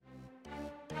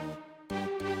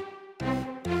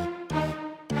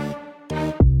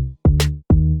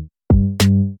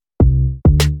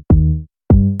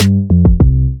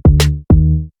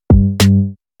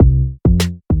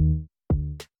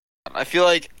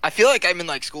feel like I'm in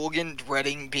like school again,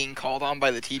 dreading being called on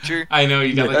by the teacher. I know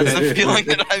you got like That's the feeling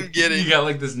that I'm getting. You got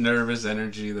like this nervous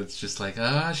energy that's just like,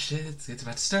 oh shit, it's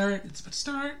about to start. It's about to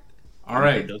start. All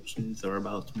right. Introductions are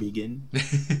about to begin.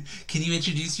 Can you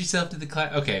introduce yourself to the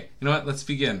class? Okay, you know what? Let's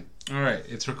begin. All right,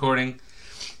 it's recording.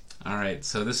 All right,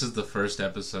 so this is the first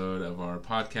episode of our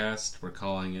podcast. We're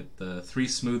calling it the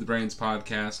 3SmoothBrains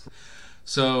podcast.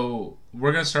 So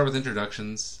we're going to start with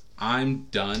introductions. I'm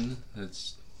done.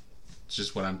 That's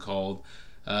just what I'm called.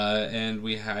 And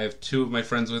I have two of my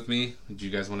friends with me. Do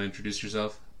you guys want to introduce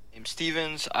yourself? I'm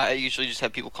Stevens. I usually just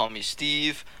have people call me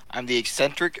Steve. I'm the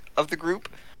eccentric of the group.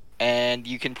 And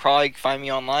you can probably find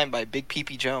me online by Big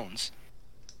Peepee Jones.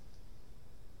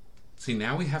 See,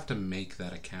 now we have to make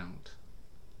that account.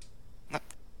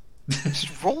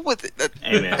 Just roll with it.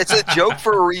 Hey, man. It's a joke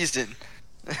for a reason.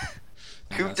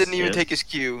 Coop didn't even take his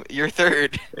cue. You're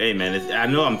third. Hey, man, I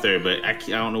know I'm third, but I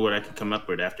don't know what I can come up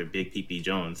with after Big P.P.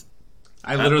 Jones.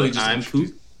 I literally just... I'm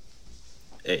Coop.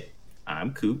 Hey,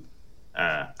 I'm Coop.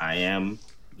 I am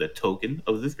the token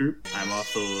of this group. I am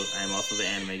also the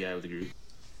anime guy of the group.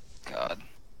 God.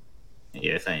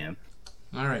 Yes, I am.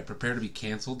 All right, prepare to be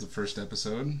canceled the first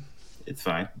episode. It's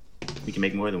fine. We can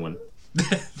make more than one.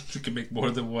 We can make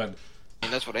more than one.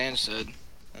 And that's what Ange said.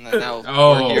 And then now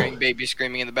Oh. we're hearing baby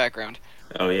screaming in the background.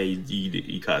 Oh, yeah,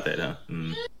 you caught that, huh?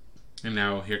 Mm. And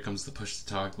now here comes the push to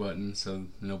talk button, so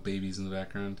no babies in the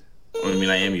background. I mean,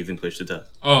 I am using push to talk.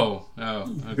 Oh,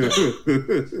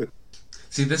 okay.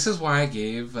 See, this is why I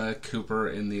gave Cooper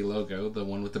in the logo the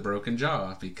one with the broken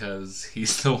jaw, because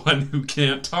he's the one who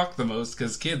can't talk the most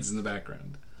because kids in the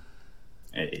background.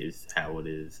 It is how it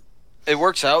is. It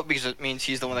works out because it means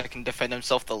he's the one that can defend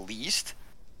himself the least.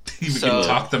 He So- can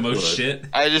talk the most Look. shit.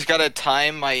 I just gotta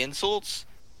time my insults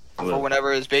for Look.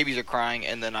 whenever his babies are crying,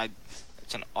 and then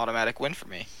it's an automatic win for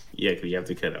me. Yeah, because you have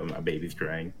to cut out my baby's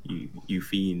crying. You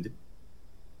fiend.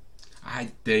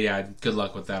 Yeah, good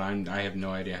luck with that. I have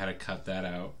no idea how to cut that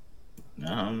out.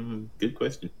 Good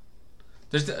question.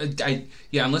 There's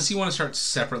unless you want to start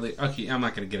separately. Okay, I'm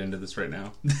not going to get into this right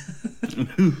now.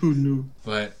 No.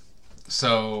 But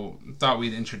so thought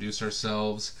we'd introduce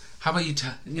ourselves. How about you?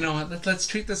 You know what? Let's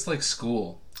treat this like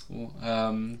school.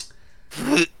 Yeah,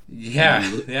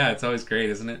 it's always great,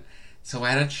 isn't it? So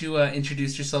why don't you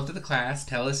introduce yourself to the class?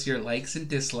 Tell us your likes and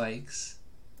dislikes.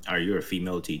 Are you a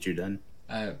female teacher, then?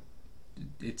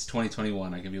 It's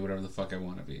 2021. I can be whatever the fuck I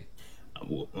want to be.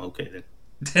 Well, okay,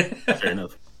 then. Fair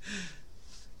enough.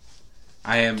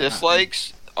 I am.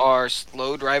 Dislikes are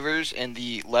slow drivers in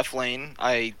the left lane.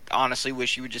 I honestly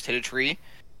wish you would just hit a tree.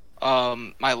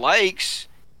 My likes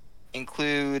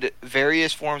include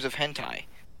various forms of hentai.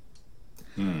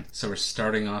 So we're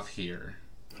starting off here.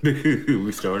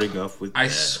 We're starting off with I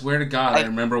that. swear to God, I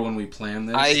remember when we planned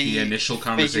this. I The initial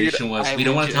conversation was, I we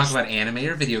don't would want to talk just- about anime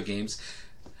or video games.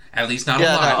 At least not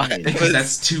Yeah, a lot, no, it because was-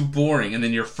 that's too boring. And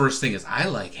then your first thing is, I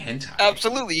like hentai.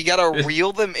 Absolutely, you gotta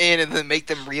reel them in and then make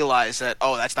them realize that,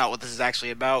 oh, that's not what this is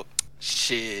actually about.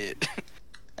 Shit.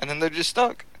 And then they're just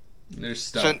stuck. They're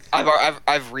stuck. So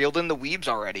I've reeled in the weebs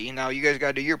already. Now you guys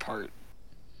gotta do your part.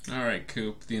 All right,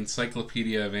 Coop, the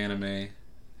encyclopedia of anime.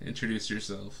 Introduce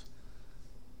yourself.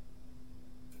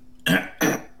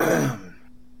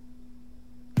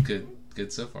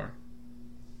 Good so far.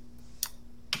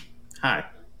 Hi,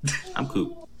 I'm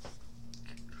Coop.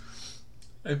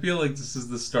 I feel like this is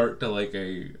the start to like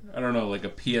a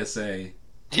PSA.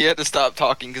 You had to stop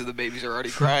talking because the babies are already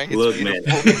crying. It's Look,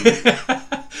 beautiful.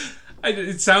 man.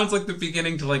 It sounds like the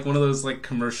beginning to like one of those like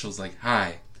commercials like,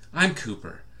 "Hi, I'm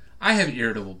Cooper. I have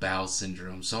irritable bowel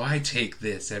syndrome, so I take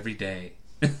this every day."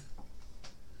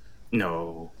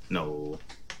 No.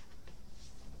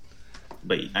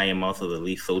 But I am also the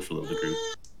least social of the group,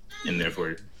 and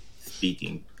therefore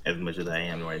speaking as much as I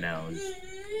am right now is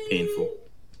painful.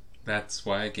 That's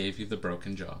why I gave you the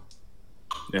broken jaw.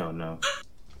 No.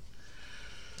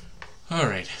 All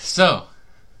right, so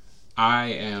I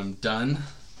am done.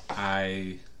 How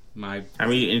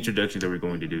many introductions are we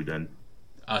going to do, then?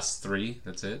 Us three.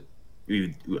 That's it.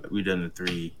 We've done the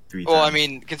three Well, times. I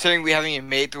mean, considering we haven't even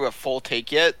made through a full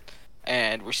take yet,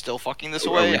 and we're still fucking this Are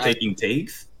away. we taking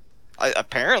takes?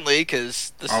 Apparently,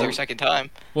 because this is Are our we- second time.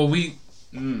 Well,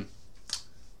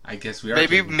 I guess we are.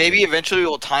 Maybe taking it. eventually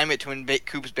we'll time it to when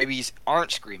Coop's babies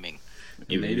aren't screaming.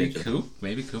 Maybe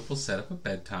Coop will set up a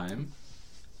bedtime.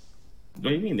 What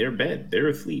do you mean? They're bed. They're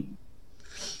asleep.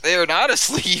 They are not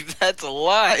asleep. That's a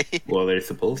lie. Well, they're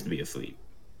supposed to be asleep.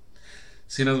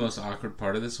 So you know the most awkward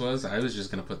part of this was? I was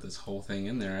just gonna put this whole thing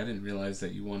in there. I didn't realize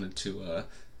that you wanted to.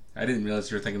 I didn't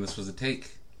realize you were thinking this was a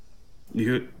take.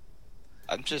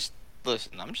 I'm just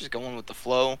going with the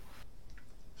flow.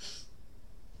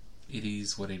 It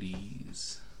is what it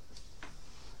is.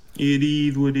 It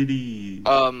is what it is.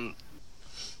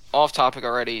 Off topic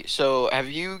already. So, have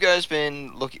you guys been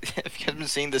have you guys been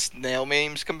seeing the snail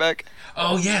memes come back?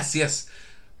 Oh, yes.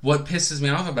 What pisses me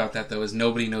off about that, though, is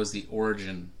nobody knows the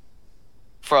origin.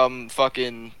 From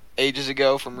fucking ages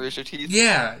ago from Rooster Teeth?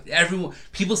 Yeah,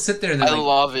 people sit there and they're I like...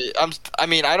 love it. I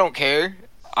mean, I don't care.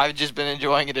 I've just been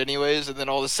enjoying it anyways, and then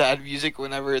all the sad music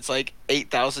whenever it's like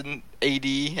 8000 AD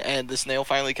and the snail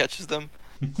finally catches them.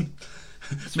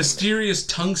 Mysterious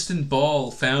tungsten ball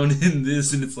found in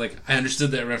this, and it's like, I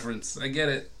understood that reference. I get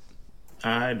it.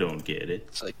 I don't get it.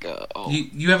 It's like,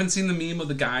 You haven't seen the meme of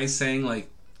the guy saying, like,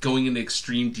 going into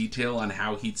extreme detail on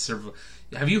how he'd survive?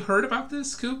 Have you heard about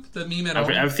this, Coop? The meme at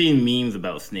all? I've seen memes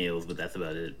about snails, but that's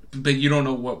about it. But you don't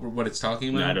know what it's talking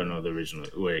about? No, I don't know the original,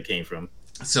 where it came from.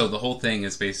 So the whole thing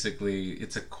is basically,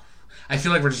 I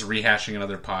feel like we're just rehashing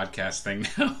another podcast thing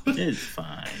now. It's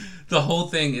fine. The whole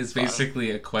thing is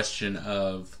basically a question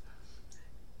of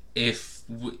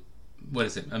what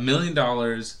is it? $1 million,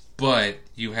 but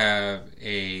you have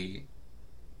a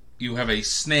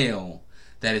snail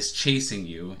that is chasing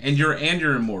you, and you're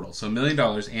immortal. So $1 million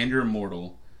and you're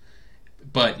immortal,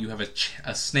 but you have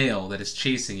a snail that is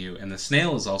chasing you, and the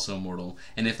snail is also immortal.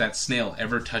 And if that snail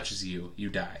ever touches you, you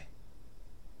die.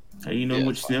 How do you know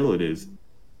which snail it is?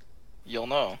 You'll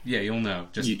know. Yeah, you'll know.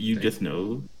 You just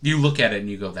know. You look at it and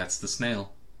you go, "That's the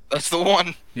snail." That's the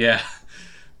one. Yeah,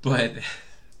 but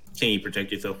can you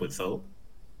protect yourself with salt?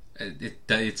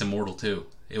 It's immortal too.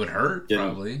 It would hurt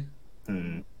probably.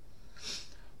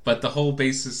 But the whole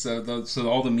basis of so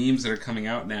all the memes that are coming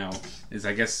out now is,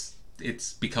 I guess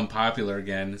it's become popular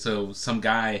again. So some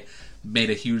guy made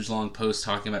a huge long post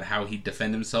talking about how he'd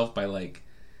defend himself by, like,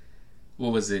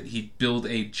 what was it? He'd build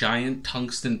a giant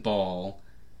tungsten ball.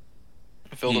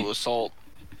 Fill it with salt.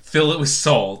 Fill it with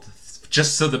salt,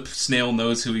 just so the snail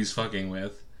knows who he's fucking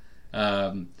with.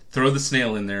 Throw the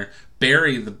snail in there.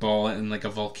 Bury the ball in, like, a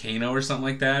volcano or something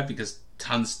like that, because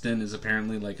tungsten is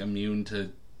apparently, like, immune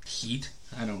to heat.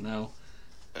 I don't know.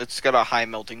 It's got a high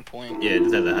melting point. Yeah, it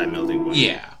just has a high melting point.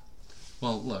 Yeah.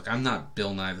 Well, look, I'm not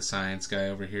Bill Nye the Science Guy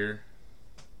over here.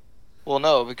 Well,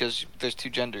 no, because there's two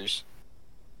genders.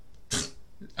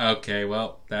 Okay,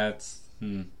 well, that's...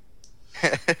 You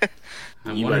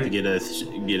about to get us.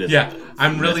 Yeah,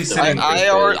 I'm really sitting...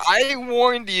 I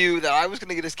warned you that I was going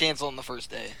to get us canceled on the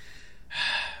first day.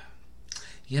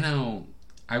 You know,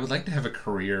 I would like to have a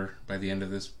career by the end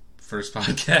of this first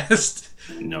podcast.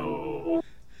 No.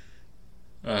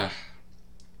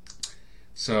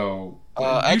 So...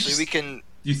 actually, we can...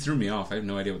 You threw me off. I have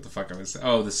no idea what the fuck I was saying.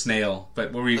 Oh, the snail.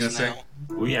 But what were you going to say?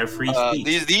 We have free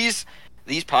speech.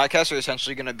 These podcasts are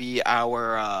essentially going to be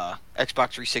our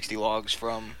Xbox 360 logs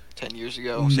from 10 years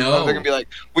ago. So no. They're going to be like,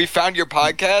 we found your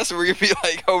podcast, and we're going to be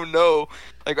like, oh no.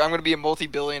 Like, I'm going to be a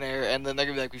multi-billionaire, and then they're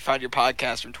going to be like, we found your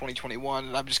podcast from 2021,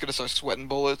 and I'm just going to start sweating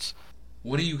bullets.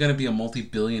 What are you going to be a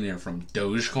multi-billionaire from?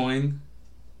 Dogecoin?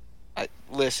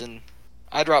 Listen,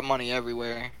 I drop money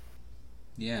everywhere.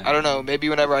 Yeah. I don't know. Maybe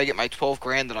whenever I get my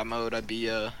 $12,000 that I'm owed, I'd be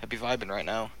vibing right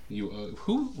now. You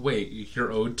who? Wait,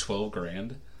 you're owed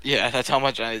 $12,000? Yeah, that's how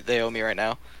much they owe me right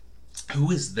now.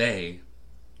 Who is they?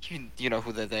 You know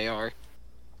who they are.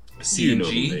 C&G? You know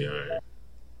who they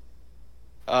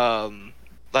are.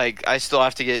 Like, I still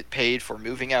have to get paid for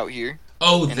moving out here.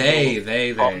 Oh,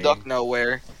 they. Duck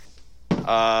nowhere.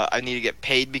 I need to get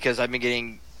paid because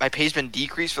my pay's been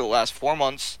decreased for the last 4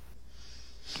 months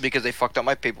because they fucked up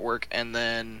my paperwork, and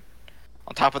then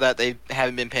on top of that, they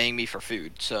haven't been paying me for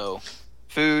food. So,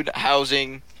 food,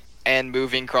 housing, and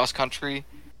moving cross country.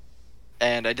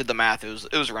 And I did the math. It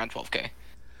was around $12,000.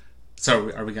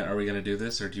 So are we gonna do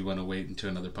this, or do you want to wait into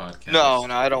another podcast? No,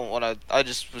 I don't want to. I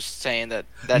just was saying that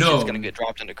shit's gonna get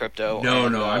dropped into crypto.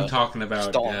 No, I'm talking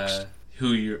about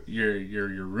who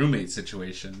your roommate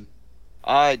situation.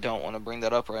 I don't want to bring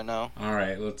that up right now. All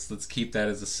right, let's keep that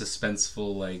as a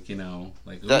suspenseful,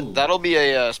 ooh. That'll be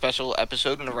a special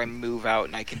episode whenever I move out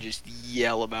and I can just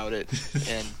yell about it.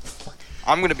 And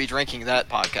I'm gonna be drinking that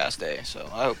podcast day, so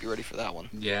I hope you're ready for that one.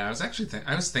 Yeah, I was actually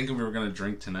thinking we were gonna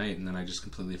drink tonight, and then I just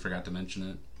completely forgot to mention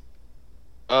it.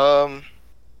 I'm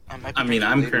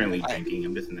currently drinking.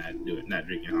 I'm just not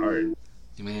drinking hard.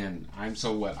 Man, I'm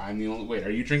so what? I'm the only. Wait,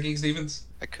 are you drinking, Stevens?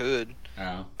 I could.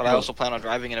 Oh. But I also plan on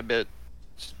driving in a bit.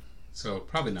 So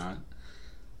probably not.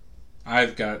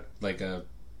 I've got I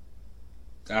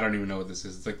don't even know what this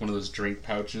is. It's like one of those drink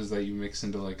pouches that you mix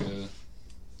into like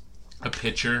a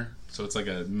pitcher. So it's like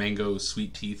a mango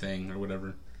sweet tea thing or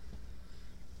whatever.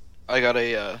 I got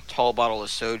a tall bottle of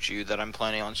soju that I'm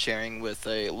planning on sharing with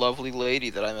a lovely lady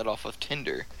that I met off of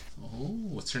Tinder. Oh,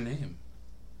 what's her name?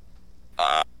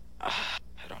 I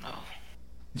don't know.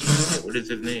 What is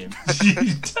his name?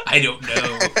 I don't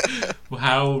know.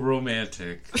 How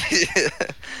romantic.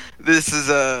 This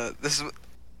is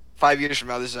 5 years from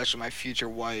now. This is actually my future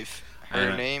wife.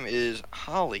 Her name is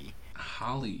Holly.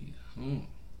 Holly. Oh.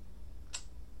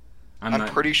 I'm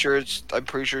pretty sure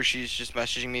she's just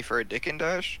messaging me for a dick and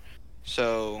dash.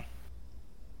 So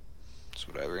it's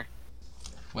whatever.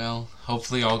 Well,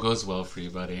 hopefully all goes well for you,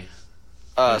 buddy.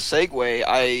 Segue,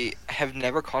 I have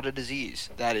never caught a disease.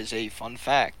 That is a fun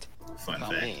fact. Fun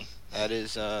about fact. me. That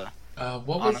is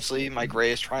honestly my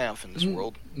greatest triumph in this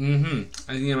world.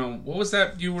 Mm-hmm. You know, what was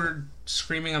that you were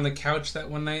screaming on the couch that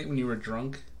one night when you were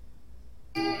drunk?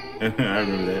 I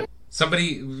remember that.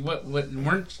 Somebody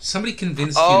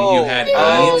convinced you had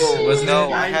AIDS, wasn't it?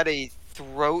 No, I had a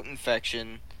throat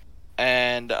infection,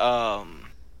 and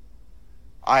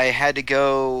I had to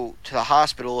go to the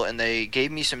hospital, and they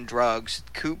gave me some drugs.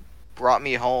 Coop brought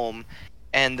me home,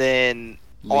 and then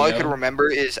all I could remember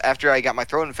is after I got my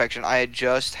throat infection, I had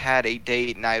just had a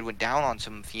date, and I had went down on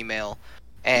some female,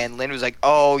 and Lynn was like,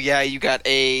 "Oh yeah, you got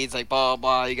AIDS, like blah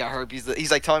blah, you got herpes."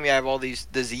 He's like telling me I have all these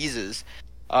diseases.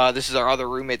 This is our other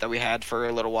roommate that we had for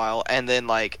a little while, and then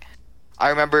like, I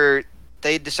remember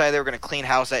they decided they were gonna clean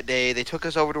house that day. They took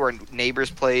us over to our neighbor's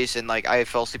place, and like I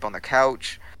fell asleep on the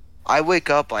couch. I wake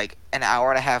up like an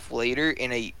hour and a half later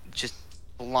in a just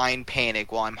blind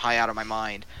panic while I'm high out of my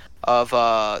mind of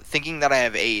thinking that I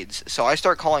have AIDS. So I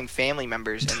start calling family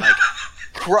members and like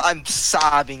I'm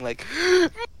sobbing like,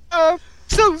 "I'm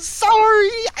so sorry.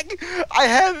 I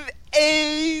have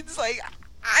AIDS. Like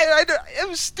I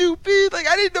was stupid. Like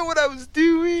I didn't know what I was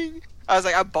doing." I was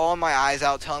like, I'm bawling my eyes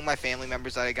out, telling my family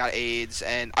members that I got AIDS,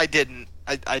 and I didn't.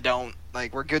 I don't.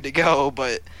 Like we're good to go,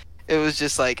 but it was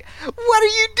just like, what are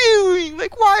you doing?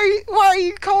 Like why are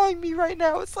you calling me right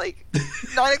now? It's like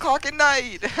 9 o'clock at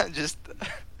night.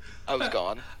 I was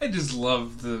gone. I just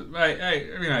love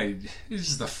it's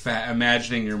just the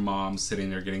imagining your mom sitting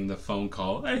there getting the phone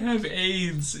call. I have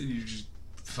AIDS, and you just,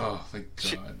 oh my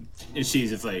god. And she's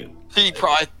just like, she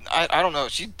probably, I don't know.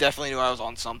 She definitely knew I was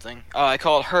on something. I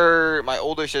called her, my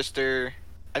older sister.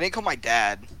 I didn't call my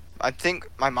dad. I think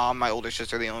my mom, my older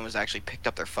sister, the only ones that actually picked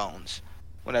up their phones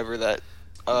whenever that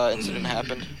incident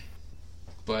happened.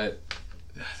 But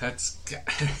that's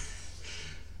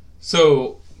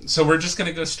so we're just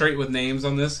gonna go straight with names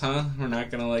on this, huh? We're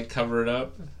not gonna like cover it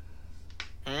up.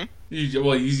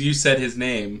 You said his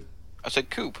name. I said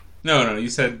Coop. No, you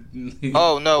said.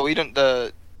 Oh no, we don't.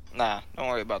 Nah, don't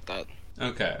worry about that.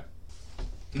 Okay.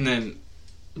 And then.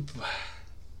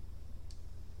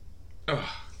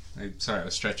 Sorry, I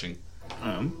was stretching.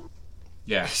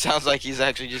 Yeah. Sounds like he's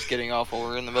actually just getting off while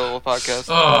we're in the middle of a podcast.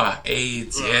 Oh,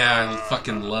 AIDS. Yeah, I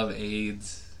fucking love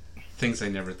AIDS. Things I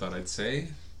never thought I'd say.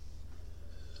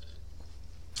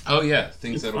 Oh yeah,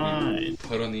 things that'll be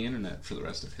put on the internet for the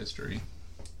rest of history.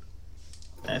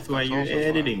 That's why you're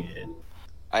editing it.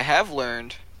 I have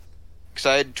learned, because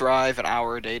I drive an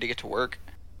hour a day to get to work,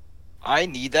 I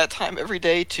need that time every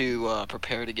day to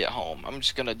prepare to get home. I'm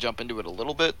just going to jump into it a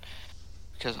little bit,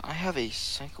 because I have a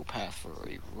psychopath for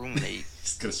a roommate,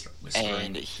 He's gonna start whispering.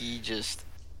 and he just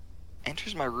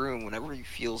enters my room whenever he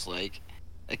feels like,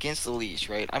 against the leash,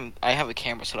 right? I have a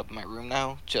camera set up in my room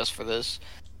now, just for this.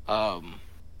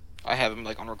 I have him,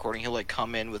 like, on recording. He'll, like,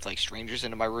 come in with, like, strangers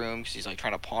into my room, because he's, like,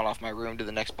 trying to pawn off my room to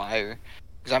the next buyer.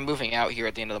 Because I'm moving out here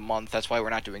at the end of the month. That's why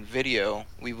we're not doing video.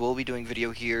 We will be doing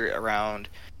video here around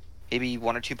maybe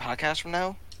 1 or 2 podcasts from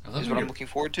now. Is what I'm looking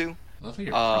forward to. I love how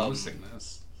you're promising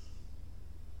this.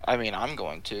 I mean, I'm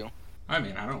going to. I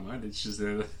mean, I don't mind. It's just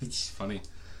it's funny.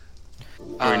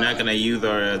 We're not gonna use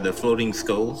the floating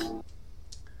skulls.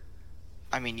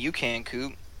 I mean, you can,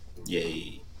 Coop.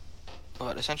 Yay.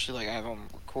 But essentially, like, I have him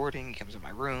recording. He comes in my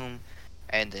room.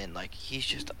 And then, like, he's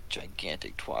just a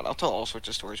gigantic twat. I'll tell all sorts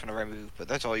of stories whenever I move, but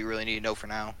that's all you really need to know for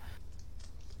now.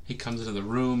 He comes into the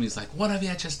room, he's like, one of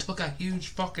you just took a huge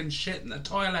fucking shit in the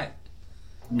toilet.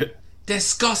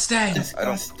 Disgusting!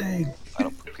 Disgusting. I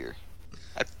don't poop here.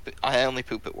 I only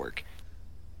poop at work.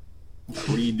 What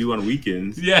do you do on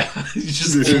weekends? Yeah, he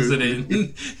just pulls it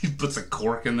in. He puts a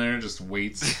cork in there and just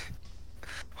waits.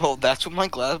 Well, that's what my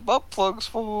glass butt plug's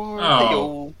for.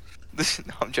 Oh.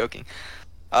 No, I'm joking.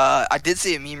 I did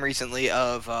see a meme recently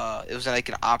of it was like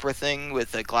an opera thing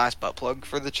with a glass butt plug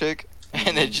for the chick,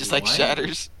 and it just like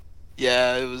shatters.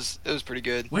 Yeah, it was pretty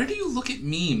good. Where do you look at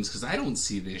memes? Because I don't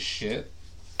see this shit.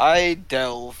 I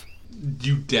delve.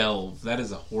 You delve. That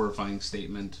is a horrifying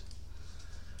statement.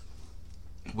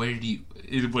 Where do you?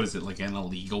 What is it, like an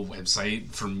illegal website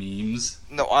for memes?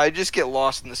 No, I just get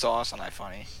lost in the sauce and I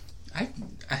funny. I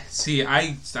see.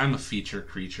 I'm a feature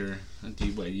creature.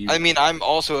 I mean, I'm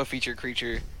also a feature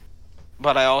creature,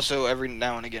 But I also, every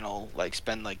now and again, I'll, like,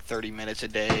 spend, like, 30 minutes a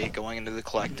day going into the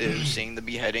collective, seeing the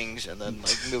beheadings, and then,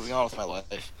 like, moving on with my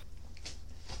life.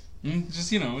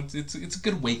 Just, it's a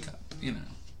good wake-up,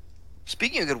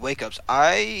 Speaking of good wake-ups,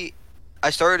 I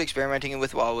started experimenting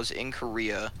with while I was in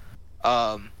Korea.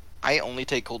 I only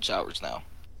take cold showers now.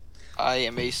 I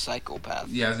am a psychopath.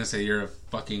 Yeah, I was gonna say, you're a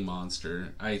fucking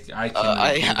monster. I can't do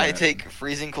I that. take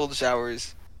freezing cold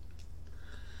showers.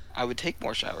 I would take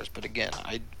more showers, but again,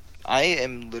 I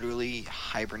am literally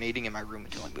hibernating in my room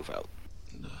until I move out.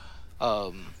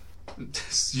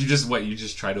 You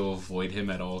just try to avoid him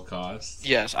at all costs?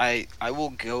 Yes, I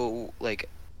will go, like,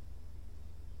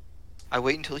 I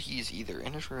wait until he's either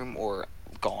in his room or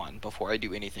gone before I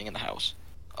do anything in the house.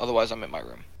 Otherwise, I'm in my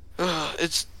room.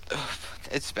 It's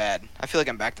bad. I feel like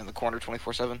I'm backed in the corner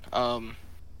 24/7.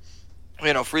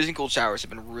 Freezing cold showers have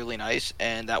been really nice,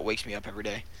 and that wakes me up every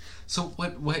day. So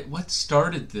what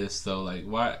started this though? Like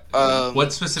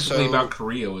what specifically about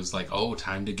Korea was like, oh,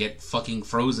 time to get fucking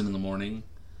frozen in the morning?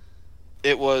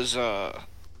 It was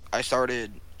I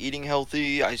started eating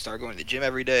healthy. I started going to the gym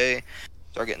every day.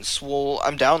 Started getting swole.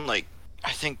 I'm down like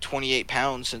I think 28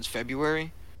 pounds since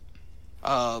February.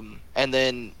 And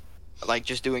then like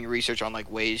just doing research on like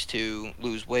ways to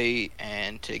lose weight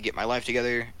and to get my life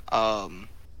together.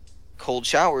 Cold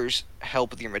showers help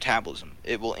with your metabolism.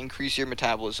 It will increase your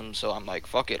metabolism, so I'm like,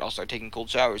 fuck it, I'll start taking cold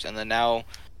showers. And then now,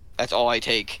 that's all I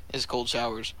take is cold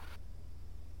showers.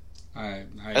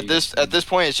 At this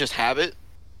point, it's just habit.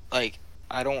 Like,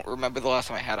 I don't remember the last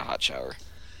time I had a hot shower.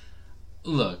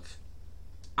 Look,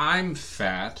 I'm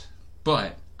fat,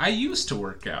 but I used to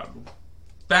work out.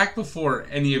 Back before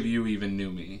any of you even knew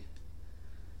me.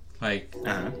 Like,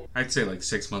 I'd say like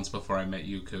 6 months before I met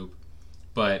you, Coop.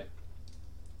 But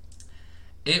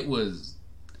it was,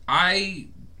 I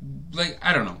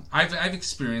don't know. I've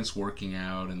experienced working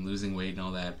out and losing weight and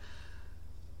all that.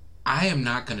 I am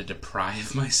not going to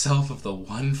deprive myself of the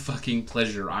one fucking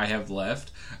pleasure I have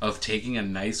left of taking a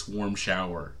nice warm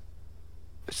shower.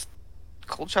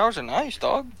 Cold showers are nice,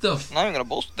 dog. The I'm not even gonna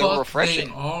bullshit. They're refreshing.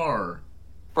 They are.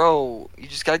 Bro, you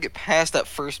just gotta get past that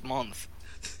first month.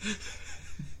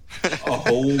 A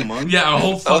whole month? Yeah, a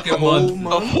whole fucking month.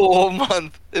 A whole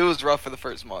month. It was rough for the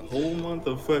first month. A whole month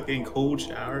of fucking cold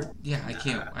shower? Yeah,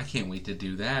 I can't wait to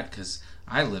do that because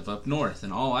I live up north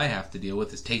and all I have to deal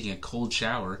with is taking a cold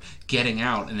shower, getting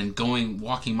out, and then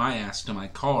walking my ass to my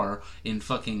car in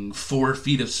fucking 4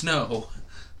 feet of snow.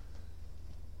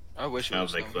 I wish it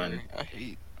Sounds was like fun.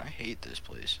 I hate this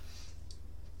place.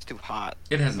 It's too hot.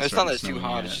 It hasn't. It's not that it's started too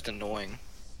snowing hot. yet. It's just annoying.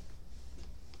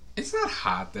 It's not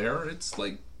hot there. It's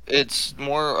like It's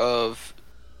more of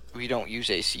we don't use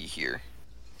AC here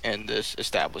in this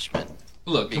establishment.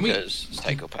 Look, because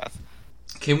psychopath.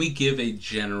 Can we give a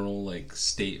general like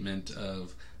statement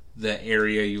of the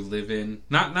area you live in?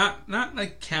 Not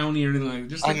like county or anything like that.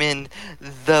 Just like, I'm in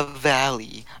the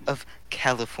Valley of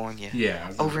California.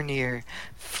 Yeah. Over near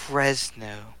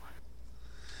Fresno.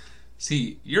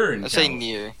 See, you're in. Let's say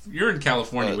near. You're in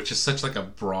California, which is such like a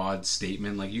broad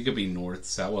statement. Like you could be north,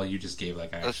 south. Well, you just gave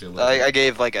like actually. I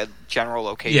gave like a general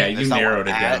location. Yeah, you narrowed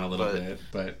it down a little bit,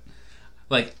 but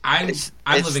like I'm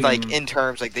living like in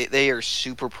terms like they are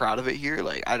super proud of it here.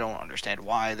 Like I don't understand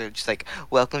why they're just like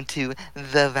welcome to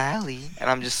the Valley, and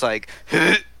I'm just like.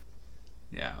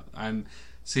 Yeah,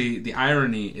 See, the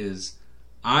irony is,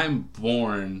 I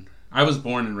was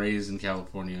born and raised in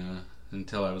California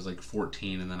until I was like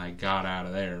 14, and then I got out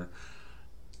of there,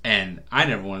 and I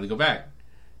never wanted to go back.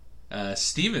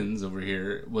 Stevens over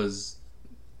here was,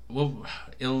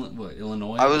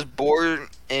 Illinois? I was born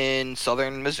in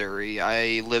southern Missouri.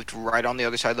 I lived right on the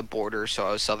other side of the border, so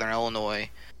I was southern Illinois.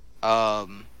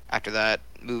 After that,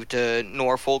 moved to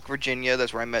Norfolk, Virginia.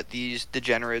 That's where I met these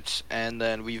degenerates, and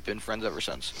then we've been friends ever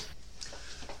since.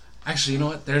 Actually, you know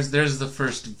what? There's the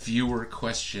first viewer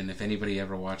question, if anybody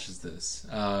ever watches this.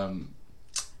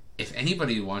 If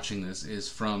anybody watching this is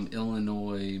from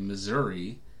Illinois,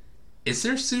 Missouri, is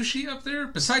there sushi up there?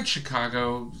 Besides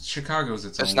Chicago, Chicago's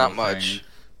its own It's not thing. much.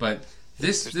 But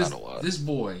this not a lot. this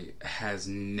boy has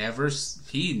never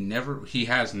he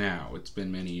has now. It's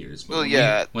been many years. But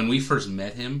when we first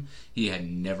met him, he had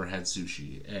never had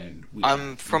sushi, and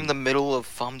I'm from the middle of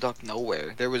Fumduck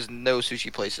nowhere. There was no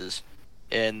sushi places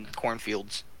in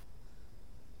cornfields.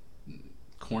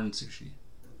 Corn sushi.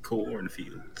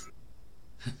 Cornfields.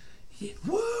 Yeah.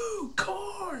 Woo,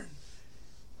 corn.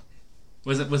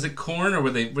 Was it corn, or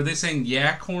were they saying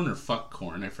yeah corn or fuck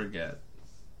corn? I forget.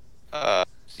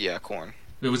 Yeah, corn.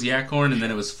 It was yeah corn, and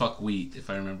then it was fuck wheat, if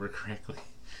I remember correctly.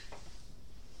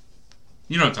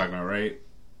 You know what I'm talking about, right?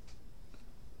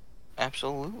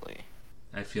 Absolutely.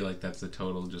 I feel like that's a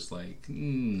total just like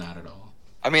not at all.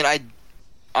 I mean,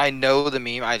 I know the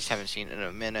meme. I just haven't seen it in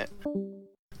a minute.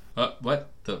 What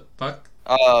the fuck?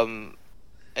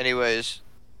 Anyways,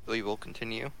 we will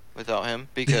continue without him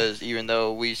because even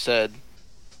though we said,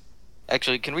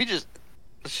 actually,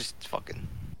 let's just fucking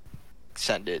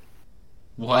send it.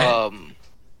 What?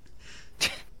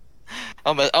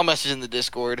 I'll message in the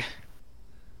Discord.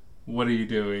 What are you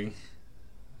doing?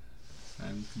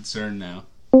 I'm concerned now.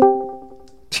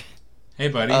 Hey,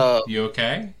 buddy. You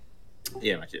okay?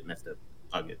 Yeah, my shit messed up.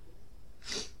 All good.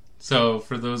 So,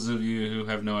 for those of you who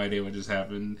have no idea what just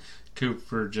happened,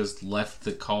 Cooper just left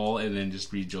the call and then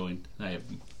just rejoined.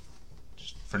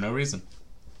 Just for no reason.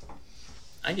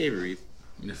 I gave a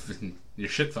reason. Your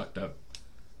shit fucked up.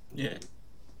 Yeah.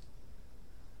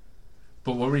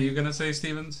 But what were you gonna say,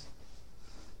 Stevens?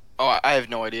 Oh, I have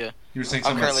no idea. You were saying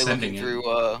I'm something about currently sending looking it.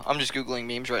 through. I'm just googling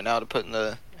memes right now to put in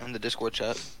the Discord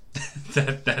chat.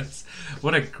 That's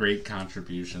what a great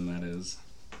contribution that is.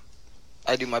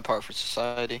 I do my part for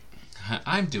society.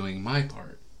 I'm doing my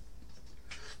part.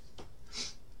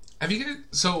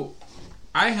 So,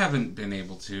 I haven't been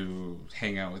able to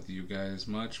hang out with you guys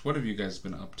much. What have you guys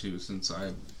been up to since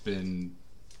I've been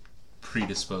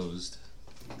predisposed?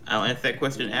 I'll answer that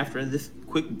question after this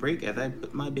quick break as I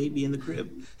put my baby in the crib.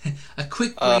 A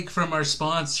quick break from our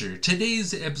sponsor.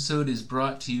 Today's episode is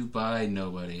brought to you by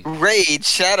nobody. Raid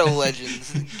Shadow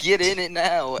Legends. Get in it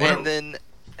now and then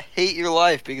hate your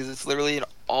life because it's literally an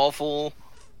awful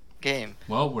game.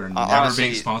 Well, we're never honestly,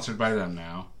 being sponsored by them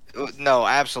now. No,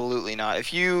 absolutely not.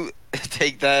 If you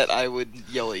take that, I would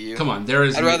yell at you. Come on, there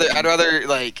is. I'd rather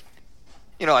like,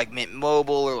 like Mint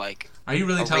Mobile or like. Are you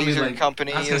really a telling me Razer like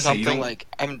company or something? Say, like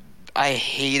I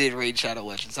hated Raid Shadow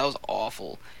Legends. That was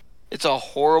awful. It's a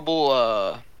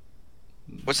horrible.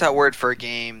 What's that word for a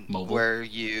game Mobile? where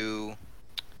you?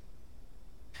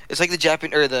 It's like the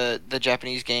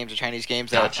Japanese games or Chinese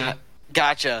games.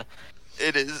 Gotcha.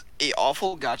 It is a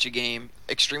awful gotcha game,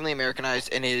 extremely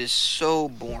Americanized, and it is so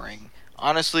boring.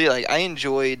 Honestly, like I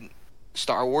enjoyed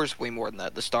Star Wars way more than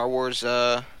that. The Star Wars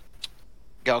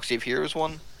Galaxy of Heroes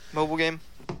one mobile game,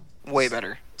 way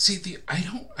better. See,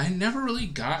 I never really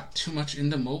got too much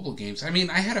into mobile games. I mean,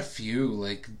 I had a few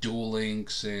like Duel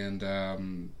Links and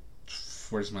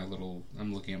where's my little?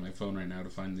 I'm looking at my phone right now to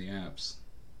find the apps.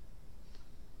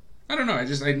 I don't know.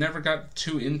 I never got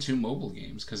too into mobile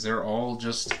games because they're all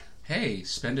just, hey,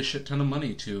 spend a shit ton of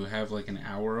money to have like an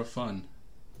hour of fun.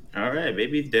 All right,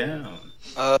 baby's down.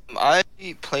 I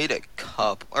played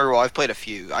I've played a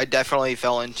few. I definitely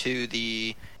fell into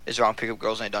the Is Wrong Pick Up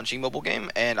Girls in a Dungeon mobile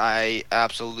game, and I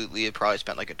absolutely had probably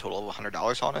spent like a total of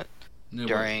 $100 on it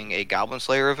during a Goblin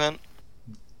Slayer event.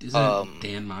 Isn't it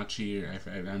Dan Machi?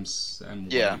 I'm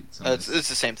yeah, it's the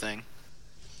same thing.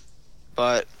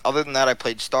 But other than that, I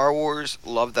played Star Wars,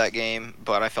 loved that game,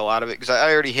 but I fell out of it because I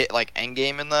already hit like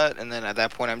endgame in that, and then at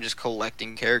that point I'm just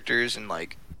collecting characters and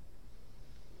like.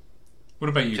 What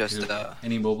about you?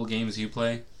 Any mobile games you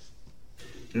play?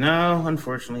 No,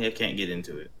 unfortunately, I can't get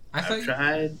into it. I've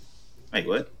tried. Wait,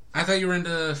 what? I thought you were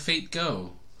into Fate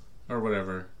Go, or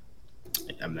whatever.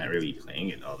 I'm not really playing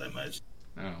it all that much.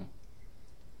 Oh.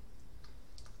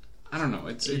 I don't know.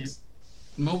 It's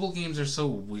mobile games are so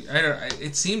weird.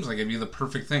 It seems like it'd be the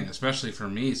perfect thing, especially for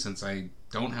me since I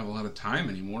don't have a lot of time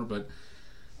anymore. But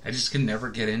I just can never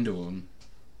get into them.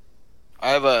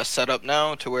 I have a setup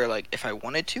now to where, like, if I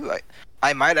wanted to,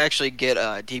 I might actually get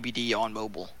a DVD on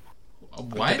mobile.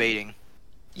 What? I'm debating.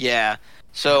 Yeah.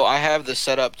 So I have the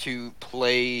setup to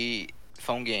play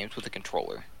phone games with a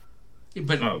controller. Yeah,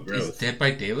 but is Dead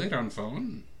by Daylight on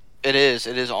phone? It is.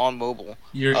 It is on mobile.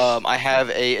 I have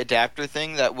a adapter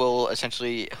thing that will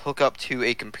essentially hook up to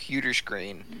a computer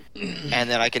screen, and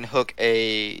then I can hook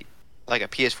a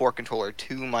PS4 controller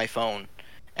to my phone,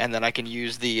 and then I can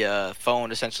use the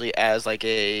phone essentially as like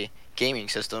a gaming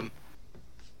system.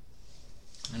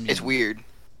 I mean, it's weird.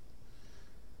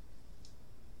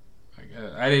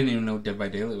 I didn't even know Dead by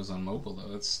Daylight was on mobile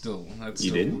though.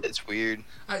 You didn't? It's weird.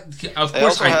 Of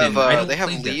course I didn't. They have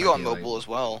League on mobile as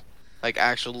well. Like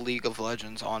actual League of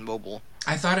Legends on mobile.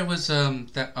 I thought it was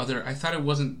that other. I thought it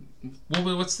wasn't.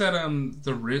 What's that?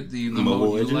 The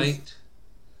mode you liked.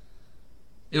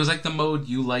 It was like the mode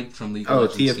you liked from League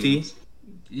of Legends. Oh, TFT.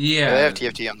 Yeah, they have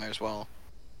TFT on there as well.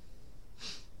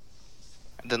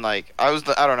 And then like I was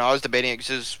debating it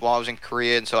because while I was in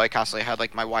Korea, and so I constantly had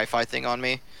like my Wi-Fi thing on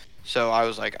me. So I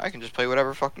was like, I can just play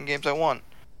whatever fucking games I want,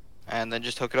 and then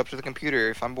just hook it up to the computer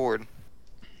if I'm bored.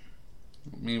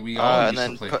 I mean, we all used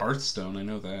to play Hearthstone. I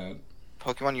know that.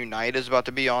 Pokemon Unite is about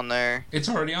to be on there. It's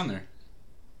already on there.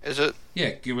 Is it?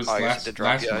 Yeah, it was last month.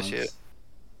 I see it.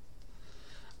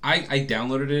 I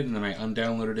downloaded it and then I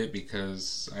undownloaded it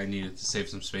because I needed to save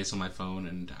some space on my phone,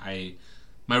 and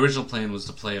my original plan was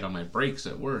to play it on my breaks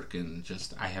at work, and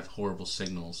just I have horrible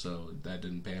signal, so that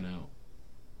didn't pan out.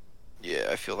 Yeah,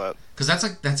 I feel that. Because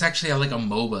that's actually like a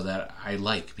MOBA that I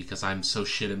like, because I'm so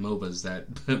shit at MOBAs that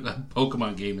a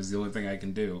Pokemon game is the only thing I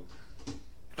can do.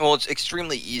 Well, it's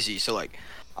extremely easy. So like,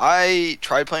 I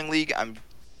tried playing League. I'm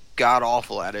god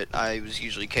awful at it. I was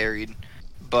usually carried,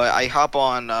 but I hop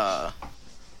on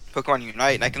Pokemon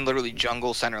Unite and I can literally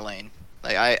jungle center lane.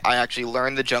 Like I actually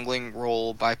learned the jungling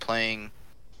role by playing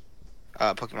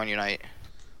Pokemon Unite.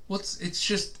 Well, it's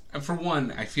just, for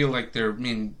one, I feel like I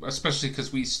mean, especially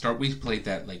because we played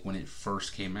that like when it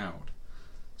first came out,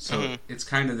 so it's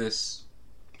kind of this,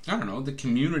 I don't know, the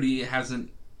community hasn't.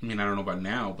 I mean, I don't know about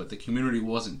now, but the community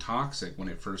wasn't toxic when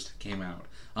it first came out.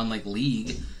 Unlike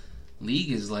League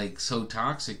is like so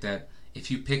toxic that if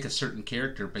you pick a certain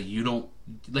character, but you don't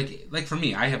like for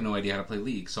me, I have no idea how to play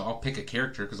League, so I'll pick a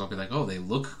character because I'll be like, oh, they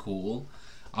look cool,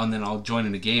 and then I'll join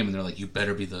in a game, and they're like, you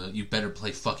better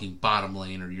play fucking bottom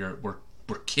lane, or we're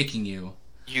kicking you.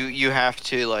 You have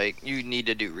to you need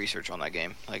to do research on that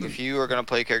game. Like if you are gonna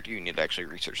play a character, you need to actually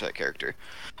research that character.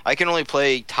 I can only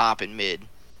play top and mid.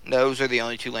 Those are the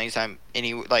only two lanes I'm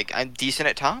decent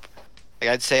at top. Like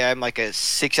I'd say I'm like a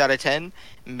 6 out of 10.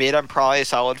 Mid, I'm probably a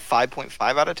solid 5.5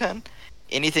 out of 10.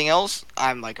 Anything else,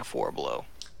 I'm like a 4 below.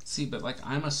 See, but like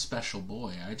I'm a special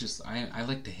boy. I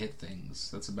like to hit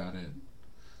things. That's about it.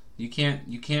 You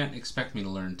can't expect me to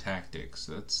learn tactics.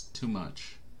 That's too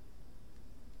much.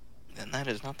 Then that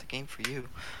is not the game for you.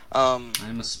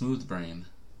 I'm a smooth brain.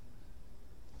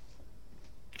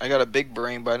 I got a big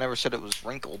brain, but I never said it was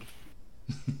wrinkled.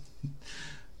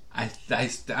 I'm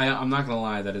not gonna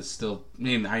lie, that is still. I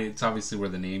mean, it's obviously where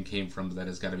the name came from, but that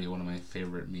has got to be one of my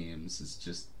favorite memes. It's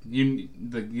just you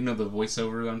know the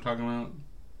voiceover that I'm talking about.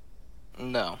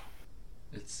 No.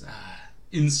 It's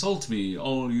insult me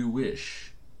all you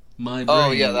wish. My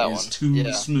brain is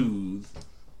too smooth.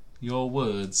 Your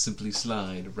words simply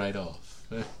slide right off.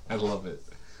 I love it.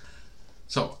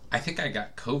 So I think I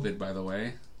got COVID, by the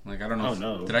way. Like I don't know. Oh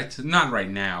no. Did I? Not right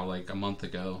now. Like a month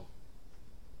ago.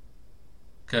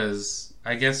 Because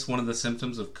I guess one of the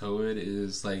symptoms of COVID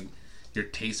is like your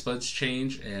taste buds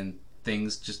change and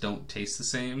things just don't taste the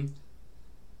same.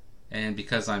 And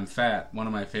because I'm fat, one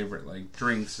of my favorite like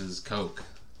drinks is Coke.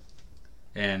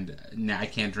 And now I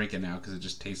can't drink it now because it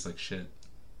just tastes like shit.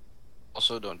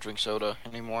 Also, don't drink soda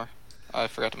anymore. I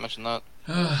forgot to mention that.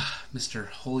 Mr.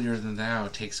 Holier Than Thou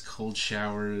takes cold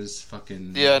showers,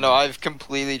 fucking... Yeah, no, I've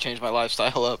completely changed my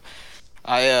lifestyle up.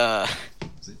 I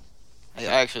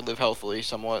actually live healthily,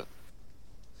 somewhat.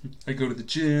 I go to the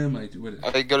gym, I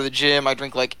go to the gym, I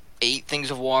drink like 8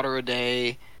 things of water a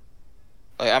day.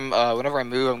 Like, whenever I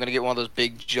move, I'm gonna get one of those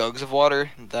big jugs of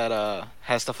water that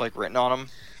has stuff like written on them.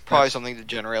 Probably something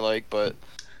degenerate like, but...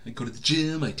 I go to the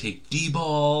gym, I take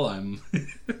D-ball, I'm...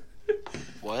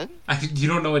 What? You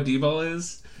don't know what D-ball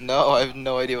is? No, I have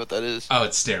no idea what that is. Oh,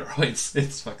 it's steroids.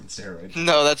 It's fucking steroids.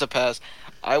 No, that's a pass.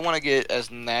 I want to get as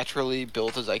naturally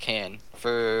built as I can.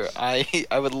 I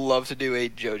would love to do a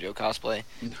JoJo cosplay.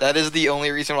 That is the only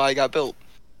reason why I got built.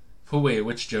 Oh, wait,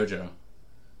 which JoJo?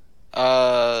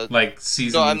 Like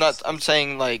season... No, I'm not. I'm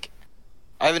saying like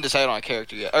I haven't decided on a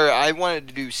character yet. Or I wanted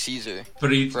to do Caesar. But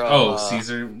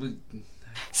Caesar.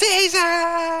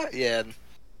 Caesar. Yeah.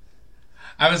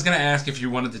 I was gonna ask if you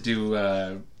wanted to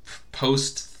do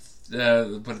post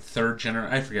third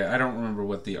generation. I forget. I don't remember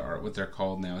what they're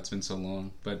called now. It's been so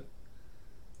long. But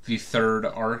the third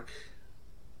arc.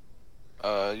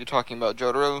 You're talking about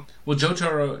Jotaro? Well,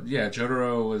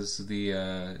 Jotaro was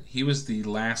he was the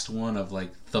last one of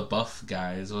like the buff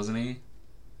guys, wasn't he?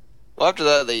 Well, after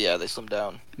that, they slimmed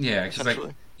down. Yeah, because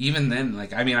like even then,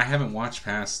 like I mean, I haven't watched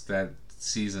past that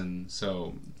season,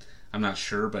 so I'm not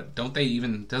sure. But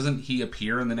doesn't he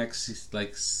appear in the next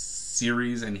like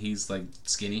series and he's like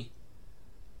skinny?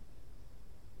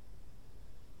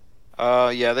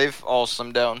 Yeah, they've all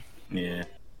slimmed down. Yeah.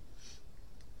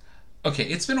 Okay,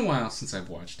 it's been a while since I've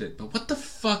watched it, but what the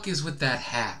fuck is with that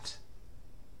hat?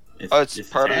 It's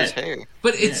part of his hair.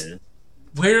 But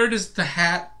where does the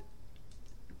hat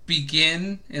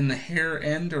begin and the hair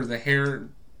end, or the hair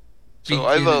So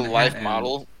I have a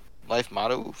life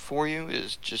motto for you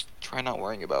is just try not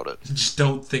worrying about it. Just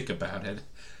don't think about it.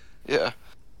 Yeah.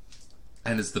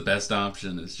 And it's the best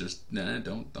option is just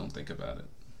don't think about it.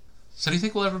 So do you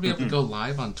think we'll ever be able to go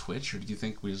live on Twitch, or do you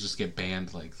think we'll just get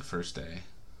banned like the first day?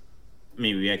 I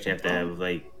mean, we actually have to have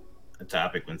like a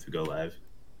topic once we go live.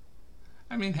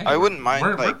 I mean, hey, I wouldn't mind.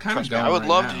 We're kind of going I would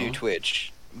love now. to do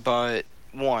Twitch, but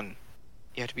one,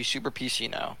 you have to be super PC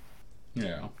now.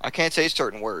 Yeah. I can't say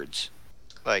certain words.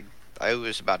 Like, I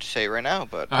was about to say it right now,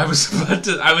 but I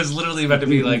was literally about to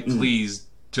be like, please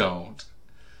don't.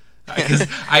 Because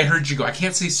I heard you go, I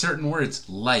can't say certain words,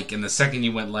 like, and the second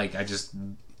you went like, I just...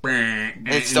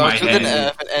 it starts with an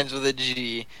F and ends with a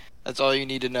G. That's all you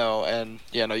need to know, and,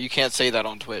 yeah, no, you can't say that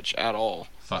on Twitch at all.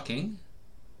 Fucking?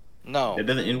 No. It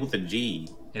doesn't end with a G.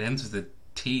 It ends with a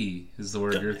T, is the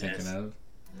word you're thinking of.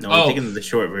 No, I'm thinking of the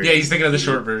short version. Yeah, he's thinking of the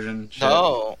short version. Shit.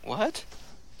 No, what?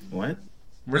 What?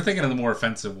 We're thinking of the more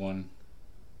offensive one.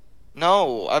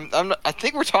 No, I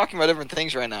think we're talking about different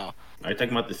things right now. Are you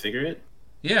talking about the cigarette?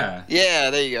 Yeah. Yeah,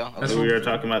 there you go. That's We were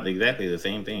talking about exactly the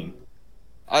same thing.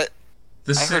 I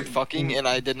heard fucking and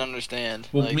I didn't understand.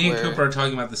 Well, like, me and Cooper are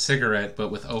talking about the cigarette, but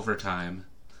with overtime.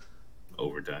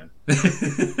 Overtime.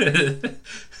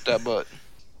 That butt.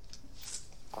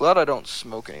 Glad I don't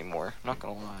smoke anymore. Not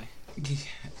gonna lie.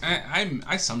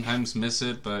 I sometimes miss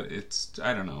it, but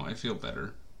I don't know. I feel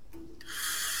better.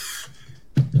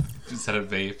 Is that a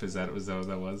vape? Is that what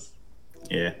that was?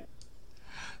 Yeah.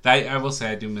 I will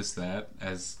say I do miss that,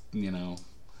 as you know.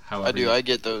 However, I do. I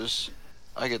get those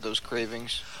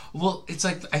cravings. Well, it's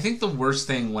like I think the worst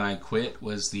thing when I quit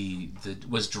was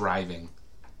was driving,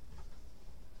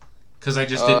 because I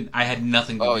just didn't. I had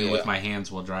nothing to do with my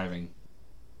hands while driving.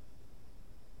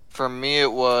 For me,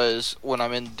 it was when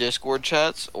I'm in Discord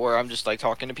chats or I'm just like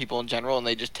talking to people in general and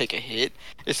they just take a hit.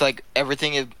 It's like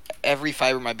every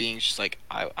fiber of my being is just like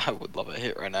I would love a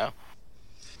hit right now.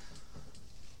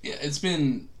 Yeah, it's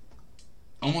been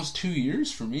almost 2 years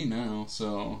for me now,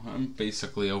 so I'm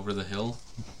basically over the hill.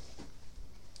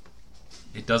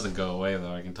 It doesn't go away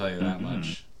though, I can tell you that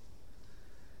much.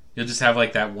 You'll just have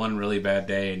like that one really bad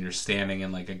day, and you're standing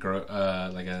in like a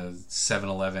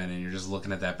 7-Eleven, and you're just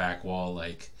looking at that back wall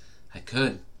like, I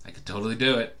could totally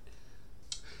do it.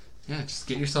 Yeah, just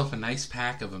get yourself a nice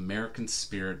pack of American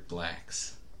Spirit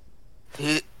Blacks.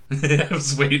 I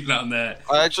was waiting on that.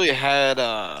 I actually had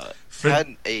a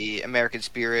American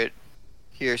Spirit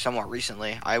here somewhat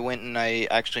recently. I went and I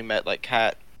actually met like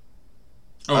Kat.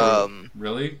 Oh,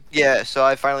 really? Yeah, so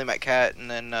I finally met Kat,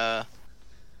 and then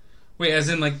wait, as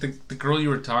in like the girl you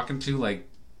were talking to like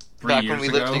 3 years ago? Back when we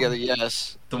lived together,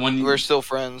 yes. The one we're still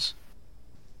friends.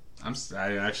 I'm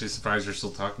actually surprised you're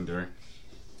still talking to her.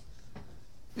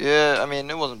 Yeah, I mean,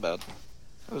 it wasn't bad.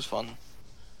 It was fun.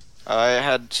 I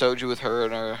had soju with her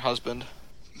and her husband.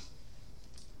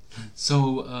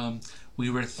 So, we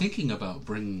were thinking about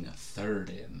bringing a third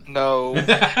in. No.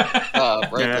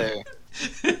 Right there.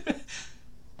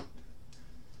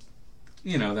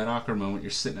 You know, that awkward moment,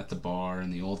 you're sitting at the bar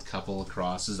and the old couple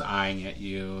across is eyeing at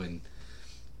you and...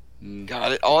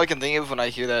 God, all I can think of when I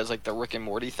hear that is like the Rick and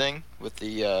Morty thing with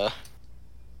the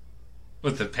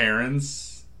With the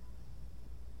parents?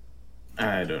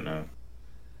 I don't know.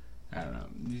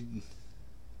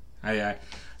 It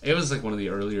was like one of the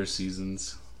earlier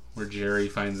seasons where Jerry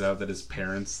finds out that his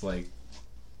parents like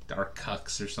are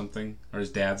cucks or something, or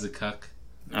his dad's a cuck.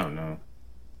 Oh no.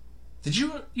 Did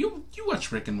you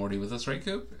watch Rick and Morty with us, right,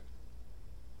 Coop?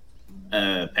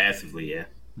 Passively, yeah.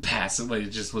 Passively, it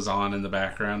just was on in the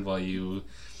background while I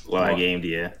gamed,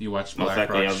 yeah. You watched Most Black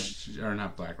likely Rock, or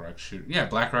not Black Rock Shooter? Yeah,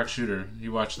 Black Rock Shooter.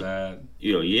 You watched that.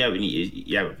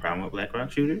 You have a problem with Black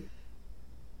Rock Shooter?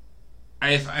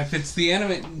 If it's the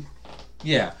anime,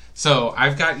 yeah. So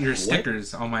I've got your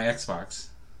stickers on my Xbox.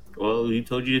 Well, you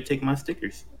told you to take my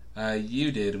stickers.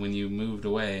 You did when you moved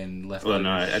away and left. Well,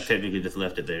 no, I technically just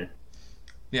left it there.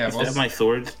 Yeah, you still have my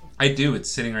swords? I do.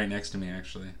 It's sitting right next to me,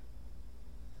 actually.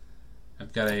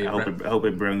 I've got I hope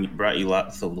it brought you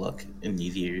lots of luck in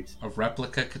these years. A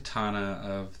replica katana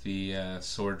of the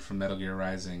sword from Metal Gear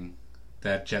Rising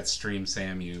that Jetstream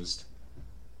Sam used.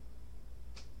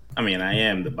 I mean, I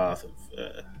am the boss of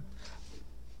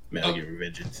Metal Gear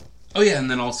Revengeance. Oh yeah, and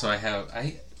then also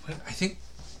I think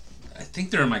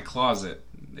they're in my closet.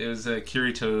 It was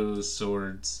Kirito's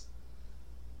swords.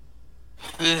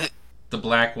 The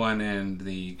black one and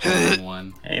the golden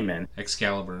one. Hey man,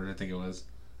 Excalibur, I think it was.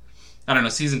 I don't know.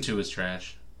 Season 2 is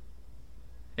trash.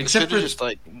 They should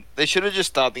have just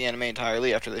stopped the anime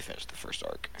entirely after they finished the first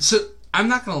arc. So I'm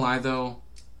not gonna lie though,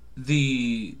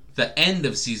 the end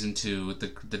of season 2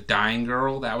 with the dying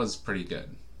girl, that was pretty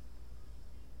good.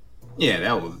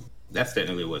 Yeah, that's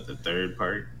technically the third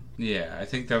part. Yeah, I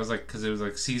think that was like because it was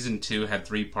like season 2 had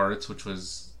 3 parts, which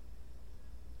was.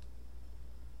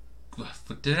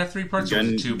 Did it have 3 parts? Or was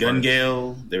it 2 parts? Gun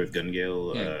Gale. There was Gun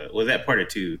Gale. Yeah. Was that part of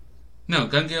 2? No,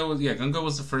 Gun Gale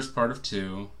was the first part of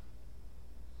 2.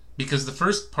 Because the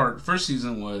first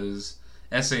season was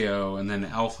SAO, and then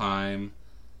Alfheim.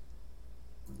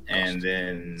 And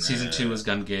then season 2 was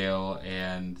Gun Gale,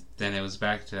 and then it was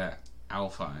back to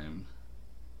Alfheim.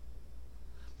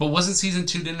 But wasn't season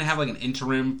 2, didn't it have like an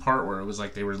interim part where it was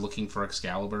like they were looking for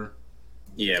Excalibur?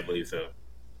 Yeah, I believe so.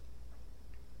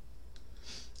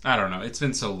 I don't know. It's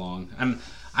been so long.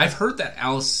 I've heard that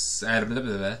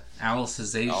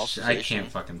Alicization. I can't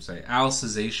fucking say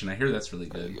Alicization. I hear that's really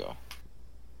There good. you go.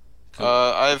 Cool.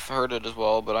 I've heard it as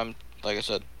well, but like I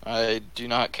said, I do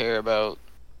not care about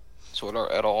Sword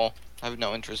Art at all. I have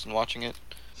no interest in watching it.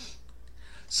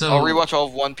 So I'll rewatch all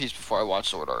of One Piece before I watch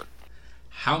Sword Art.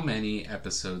 how many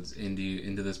episodes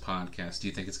into this podcast do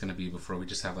you think it's going to be before we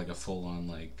just have like a full-on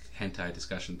like hentai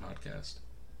discussion podcast?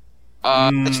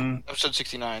 It's episode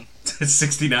 69. It's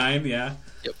 69, yeah.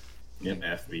 Yep,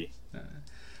 has to be.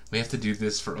 We have to do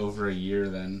this for over a year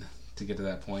then to get to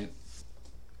that point.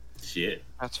 Shit.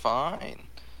 That's fine.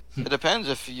 It depends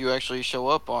if you actually show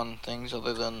up on things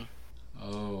other than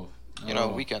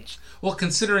weekends. Well,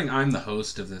 considering I'm the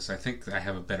host of this, I think I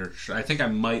have a better. I think I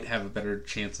might have a better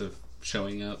chance of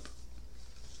showing up.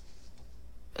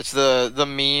 It's the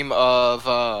meme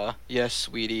of yes,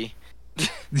 sweetie.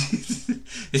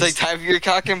 It's like time for your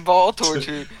cock and ball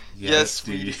torture. Yes,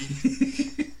 sweetie.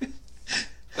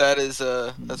 That's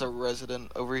a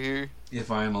resident over here.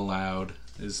 If I am allowed,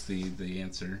 is the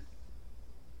answer.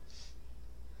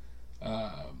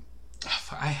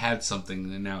 I had something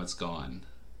and now it's gone.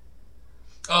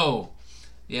 Oh,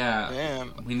 yeah.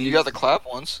 Damn, We you got the clap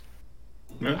once.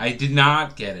 I did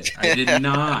not get it. I did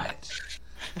not.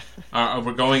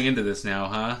 We're going into this now,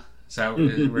 huh? So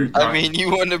I mean, you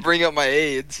wanted to bring up my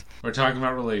AIDS. We're talking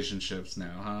about relationships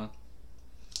now, huh?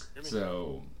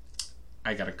 So,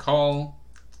 I got a call.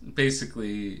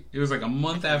 Basically, it was like a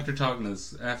month after talking to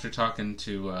Yes,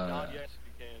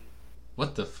 we can.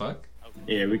 what the fuck?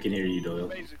 Yeah, we can hear you, Doyle.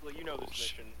 Basically, you know this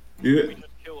mission. Yeah. We just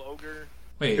kill Ogre.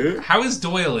 Wait, how is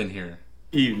Doyle in here?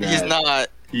 He's not. He's not.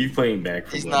 He's playing back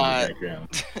from He's in not. the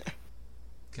background.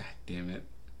 God damn it.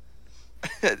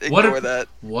 Ignore that.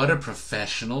 What a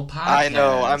professional podcast. I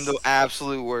know. I'm the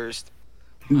absolute worst.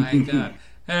 My God.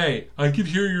 Hey, I could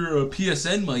hear your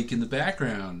PSN mic in the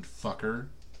background, fucker.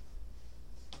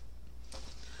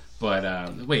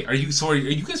 But, wait, are you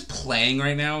guys playing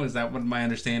right now? Is that what my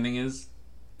understanding is?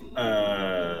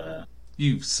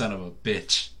 You son of a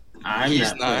bitch. I'm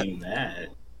He's not not. playing that.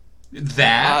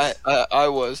 That? I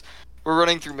was. We're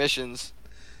running through missions.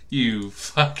 You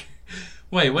fuck.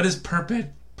 Wait, what is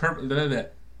Perpetuum,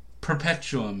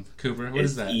 Cooper? What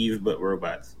It's is that? Eve, but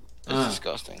robots. It's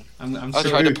disgusting. I'm I so...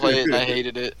 tried to play it and I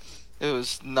hated it. It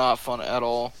was not fun at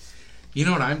all. You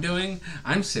know what I'm doing?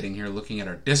 I'm sitting here looking at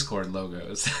our Discord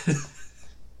logos.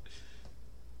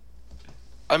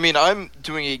 I mean, I'm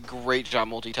doing a great job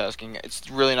multitasking. It's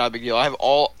really not a big deal. I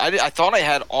thought I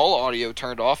had all audio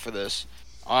turned off for this.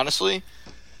 Honestly,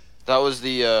 that was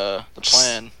the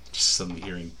plan. Just some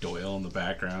hearing Doyle in the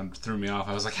background threw me off.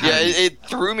 I was like, Yeah, it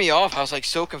threw me off. I was like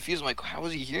so confused. I'm like, how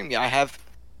is he hearing me? I have,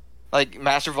 like,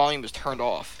 master volume is turned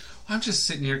off. I'm just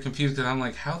sitting here confused because I'm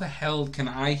like, how the hell can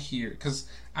I hear? Because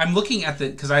I'm looking at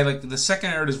because I like the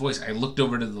second I heard his voice, I looked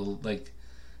over to the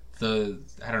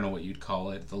I don't know what you'd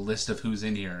call it, the list of who's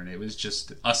in here, and it was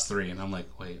just us three, and I'm like,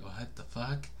 wait, what the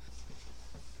fuck?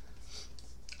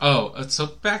 Oh, so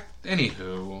back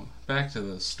to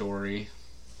the story.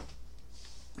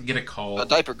 Get a call. A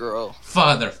diaper girl.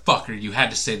 Fatherfucker, you had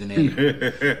to say the name.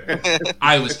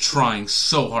 I was trying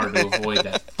so hard to avoid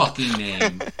that fucking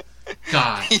name.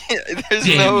 God. Yeah, there's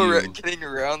damn no you. getting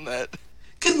around that.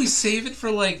 Can we save it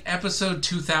for like episode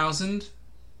 2000?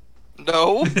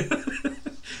 No.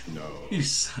 No. You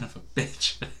son of a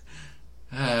bitch.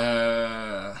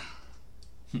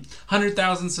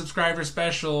 100,000 subscriber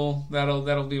special.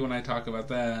 That'll be when I talk about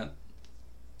that.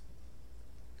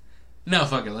 No,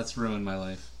 fuck it. Let's ruin my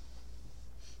life.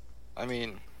 I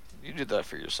mean, you did that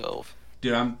for yourself.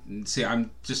 Dude, I'm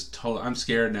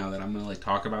scared now that I'm gonna like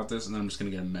talk about this and then I'm just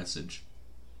gonna get a message.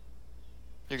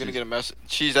 You're gonna get a message.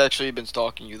 She's actually been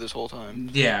stalking you this whole time.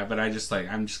 Yeah, but I'm just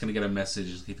gonna get a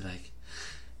message. It's gonna be like,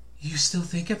 "You still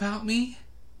think about me?"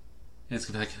 And it's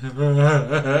gonna be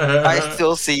like, I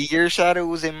still see your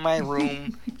shadows in my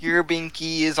room. Your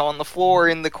binky is on the floor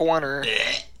in the corner.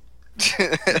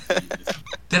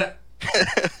 Did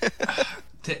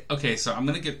okay, so I'm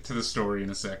gonna get to the story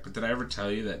in a sec, but did I ever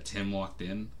tell you that Tim walked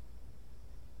in?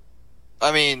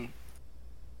 I mean,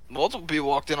 multiple people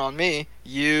walked in on me.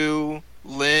 You,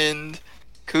 Lind,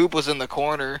 Coop was in the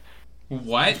corner.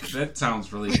 What? That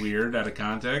sounds really weird out of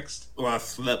context. Well, I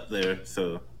slept there,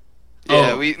 so.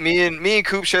 Yeah, Oh. me and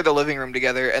Coop shared the living room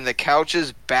together, and the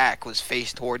couch's back was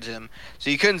faced towards him, so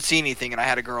you couldn't see anything. And I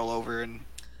had a girl over, and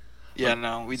yeah,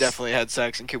 no, we definitely had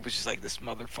sex. And Coop was just like, "This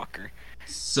motherfucker."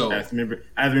 So I just remember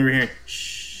hearing,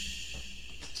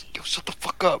 shh. Go yo, shut the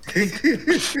fuck up.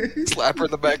 Slap her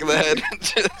in the back of the head.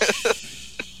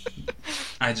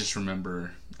 I just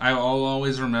remember. I'll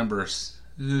always remember.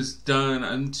 Who's done?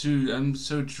 I'm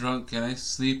so drunk. Can I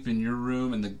sleep in your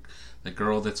room? And the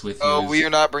girl that's with you. Oh, we are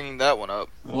not bringing that one up.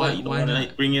 What? You don't Why want not?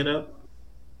 to bring it up?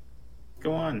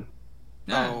 Go on.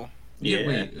 No. Yeah.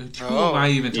 Wait, who am I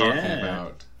even talking Yeah.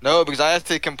 about? No, because I have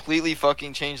to completely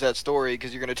fucking change that story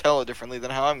because you're going to tell it differently than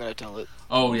how I'm going to tell it.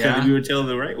 Oh Because yeah, you were telling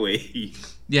the right way.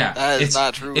 yeah. That is it's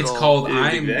not true at It's all. called It is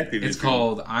I'm. exactly the It's truth.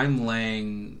 called I'm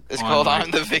laying. It's on called my- I'm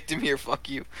the victim here, fuck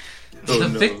you. Oh, the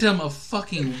no. victim of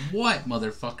fucking what,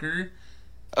 motherfucker?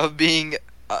 Of being...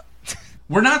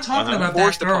 We're not talking Uh-huh. about that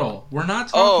Forced girl. upon- We're not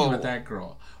talking Oh. about that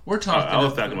girl. We're Oh, talking. I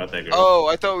was talking about that girl. Oh,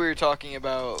 I thought we were talking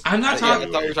about... I'm not Yeah, talking-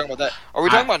 I thought we were talking about that. Are we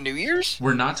talking about New Year's?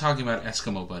 We're not talking about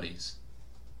Eskimo buddies.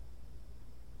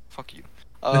 Fuck you.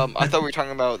 I thought we were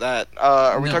talking about that.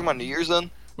 Are we No. talking about New Year's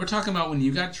then? We're talking about when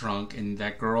you got drunk and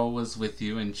that girl was with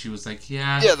you and she was like,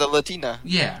 yeah. Yeah, the Latina.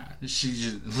 Yeah. She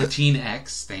just,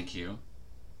 Latinx, thank you.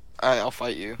 I'll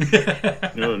fight you.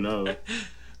 No.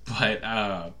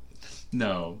 But,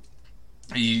 no.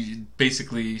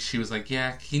 Basically, she was like,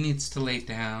 yeah, he needs to lay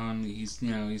down. He's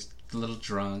a little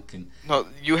drunk. And No,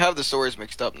 you have the stories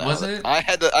mixed up now. Was it? I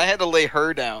had to lay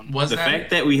her down. was The that? fact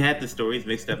that we had the stories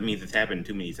mixed up means it's happened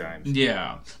too many times.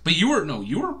 Yeah. But you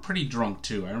were pretty drunk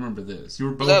too. I remember this. You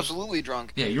were I both. was absolutely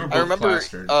drunk. Yeah, you were both I remember.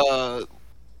 plastered.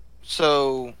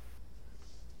 So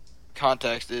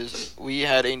context is we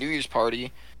had a New Year's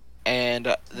party,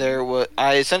 and there was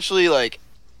I essentially like.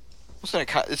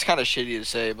 It's kind of shitty to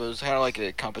say, but it was kind of like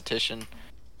a competition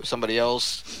with somebody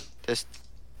else.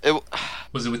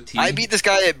 Was it with T? I beat this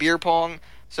guy at beer pong,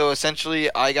 so essentially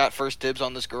I got first dibs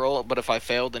on this girl. But if I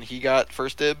failed, then he got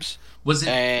first dibs. Was it?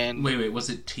 And Wait. Was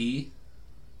it T?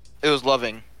 it was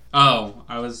Loving. Oh,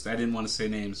 I didn't want to say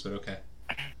names, but okay.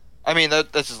 I mean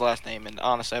that's his last name, and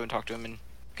honestly, I haven't talked to him in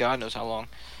God knows how long.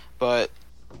 But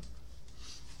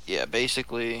yeah,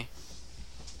 basically,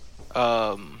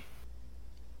 I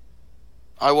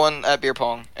won at beer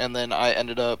pong, and then I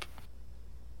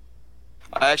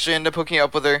actually ended up hooking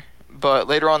up with her, but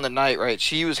later on the night, right,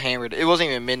 she was hammered. It wasn't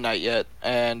even midnight yet,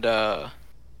 and I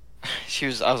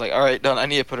was like, all right, done. I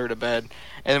need to put her to bed.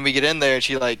 And then we get in there, and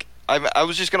she like, I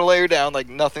was just gonna lay her down, like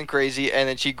nothing crazy, and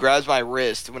then she grabs my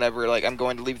wrist whenever like I'm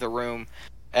going to leave the room,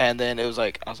 and then I was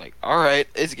like, all right,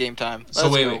 it's game time. So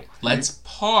Let's wait. go. Let's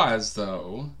pause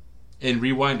though, and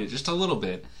rewind it just a little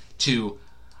bit to.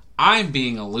 I'm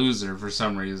being a loser for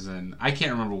some reason. I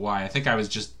can't remember why. I think I was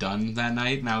just done that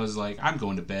night, and I was like, I'm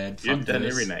going to bed. You're Fuck done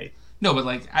this. every night. No, but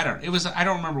like I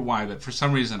don't remember why, but for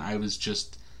some reason I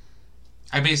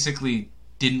basically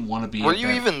didn't want to be. Were at you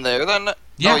that- even there then?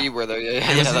 Yeah. Oh, you were there. Yeah,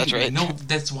 I was that's right. No,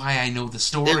 that's why I know the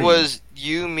story. It was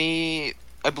you, me.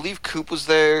 I believe Coop was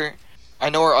there. I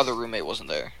know our other roommate wasn't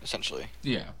there. Essentially.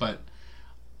 Yeah, but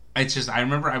I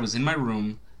remember I was in my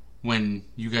room when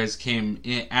you guys came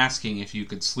in asking if you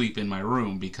could sleep in my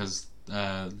room because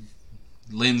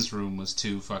Lynn's room was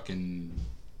too fucking.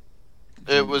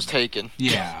 It was taken.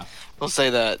 Yeah. We'll say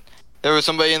that. There was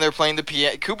somebody in there playing the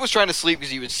piano. Coop was trying to sleep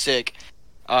because he was sick.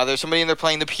 There's somebody in there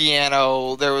playing the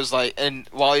piano. There was like, and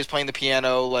while he was playing the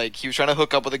piano, like he was trying to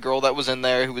hook up with a girl that was in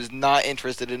there who was not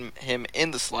interested in him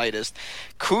in the slightest.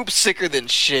 Coop's sicker than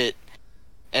shit,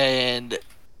 and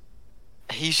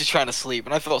he's just trying to sleep.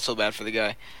 And I felt so bad for the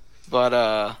guy.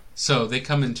 But So they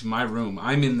come into my room.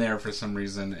 I'm in there for some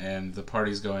reason, and the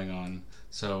party's going on.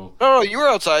 So no, you were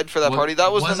outside for that What- party.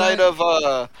 That was was the night I?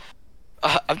 of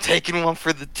I'm taking one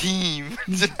for the team.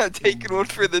 I'm taking one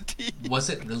for the team. was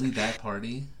it really that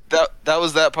party? That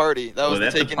was that party. That was the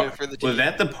that taking the it for the team. Was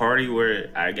that the party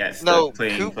where I got stuck No,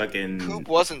 playing Coop- fucking? Coop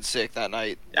wasn't sick that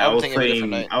night. I I'm was thinking of a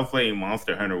different playing. night. I was playing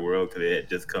Monster Hunter World because it had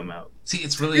just come out. See,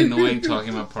 it's really annoying talking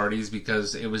about parties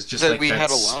because it was just That like we that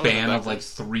had a lot of span them of like back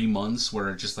 3 months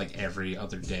where just like every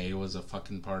other day was a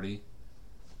fucking party.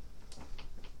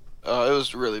 It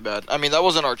was really bad. I mean, that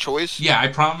wasn't our choice. Yeah, I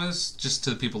promise, just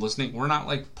to the people listening, we're not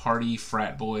like party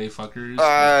frat boy fuckers.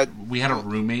 We had a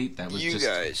roommate that was You just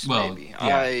guys, well, maybe.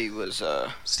 yeah. I was.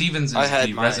 Stevens is I had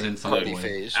the my resident party fuckboy.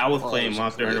 phase. I was while playing in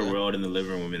Monster Hunter Korea. World in the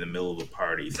living room in the middle of a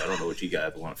party, so I don't know what you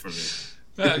guys want from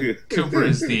me. Cooper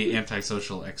is the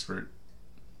antisocial expert.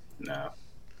 No.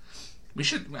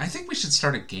 I think we should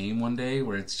start a game one day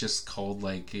where it's just called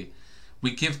like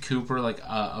we give Cooper like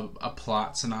a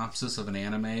plot synopsis of an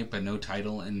anime but no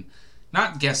title, and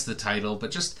not guess the title, but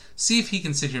just see if he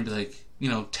can sit here and be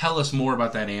like, tell us more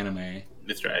about that anime.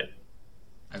 That's right.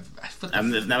 It's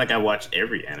It's not like I watch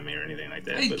every anime or anything like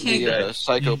that. I But can't- The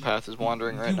psychopath is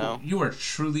wandering right now. You are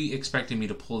truly expecting me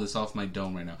to pull this off my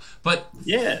dome right now. But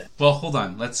yeah. well, hold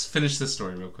on. Let's finish this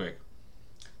story real quick.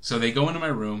 So they go into my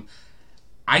room.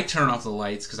 I turn off the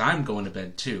lights because I'm going to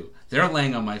bed too. They're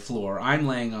laying on my floor. I'm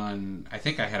laying on, I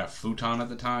think I had a futon at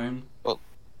the time. Well,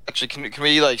 actually, can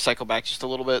we like cycle back just a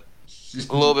little bit?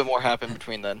 A little bit more happened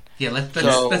between then. Yeah,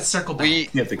 let's circle back. We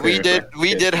You have to we did clarify. we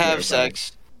You have did to have clarify.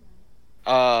 sex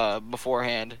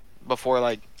beforehand, before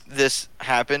like this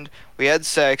happened. We had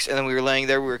sex, and then we were laying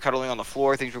there. We were cuddling on the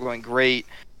floor. Things were going great,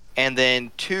 and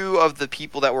then two of the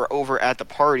people that were over at the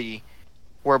party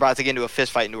were about to get into a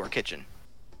fist fight into our kitchen.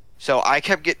 So I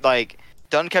kept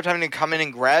Dunn kept having to come in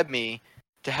and grab me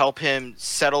to help him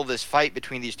settle this fight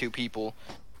between these two people,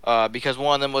 because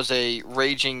one of them was a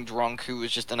raging drunk who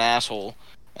was just an asshole,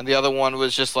 and the other one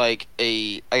was just like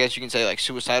I guess you can say like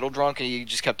suicidal drunk, and he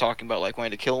just kept talking about like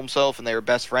wanting to kill himself, and they were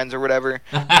best friends or whatever.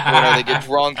 Whenever they get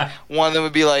drunk, one of them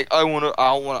would be like, I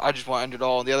just want to end it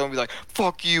all, and the other one would be like,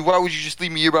 fuck you, why would you just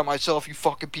leave me here by myself, you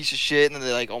fucking piece of shit, and then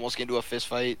they like almost get into a fist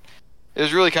fight. It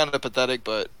was really kind of pathetic,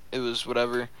 but it was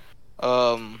whatever.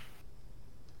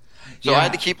 So Yeah. I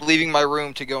had to keep leaving my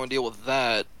room to go and deal with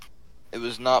that. It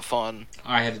was not fun.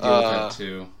 I had to deal with that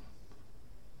too.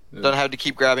 Then had to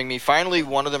keep grabbing me. Finally,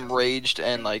 one of them raged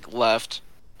and like left,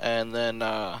 and then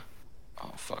oh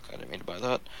fuck, I didn't mean to buy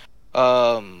that.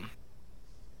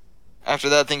 After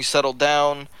that, things settled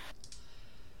down.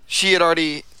 She had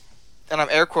already, and I'm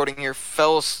air quoting here,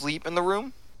 fell asleep in the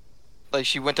room. Like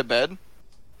she went to bed,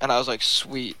 and I was like,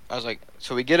 sweet. I was like,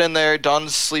 so we get in there.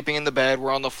 Dunn's sleeping in the bed.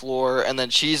 We're on the floor, and then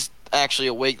she's actually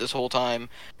awake this whole time.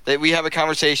 That we have a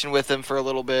conversation with him for a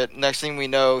little bit. Next thing we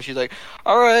know, she's like,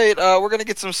 all right, we're going to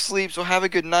get some sleep, so have a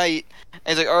good night. And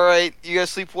he's like, all right, you guys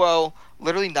sleep well.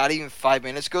 Literally not even 5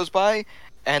 minutes goes by,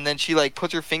 and then she like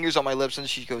puts her fingers on my lips and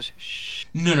she goes, shh.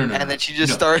 No. And then she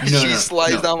just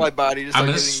slides down my body, just I'm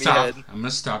like gonna giving me stop. head. I'm gonna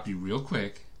stop you real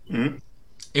quick. Mhm.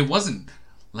 It wasn't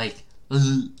like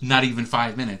not even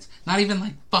 5 minutes, not even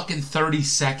like fucking 30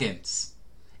 seconds.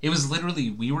 It was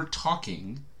literally, we were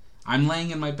talking. I'm laying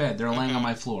in my bed. They're laying on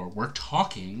my floor. We're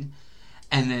talking,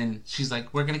 and then she's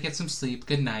like, "We're gonna get some sleep.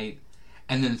 Good night."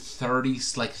 And then 30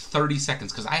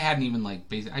 seconds, because I hadn't even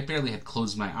I barely had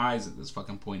closed my eyes at this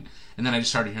fucking point, and then I just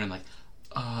started hearing like,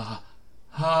 and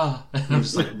I'm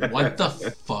just like, "What the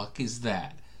fuck is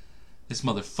that?" This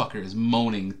motherfucker is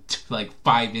moaning like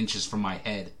 5 inches from my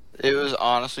head. It was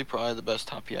honestly probably the best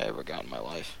toppy I ever got in my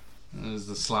life. It was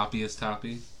the sloppiest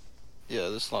toppy. Yeah,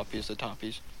 the sloppiest of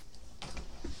toppies.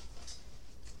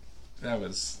 That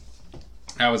was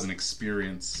an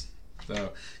experience, though,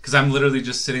 because I'm literally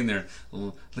just sitting there,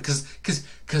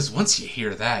 because once you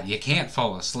hear that, you can't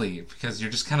fall asleep because you're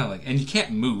just kind of like, and you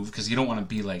can't move because you don't want to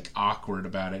be like awkward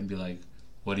about it and be like,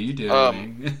 "What are you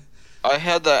doing?" I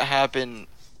had that happen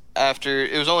after,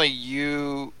 it was only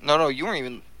you. No, you weren't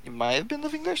even. You might have been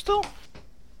living there still.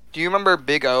 Do you remember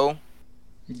Big O?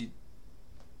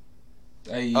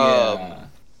 Yeah.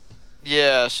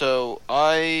 Yeah, so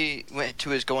I went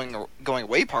to his going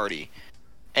away party,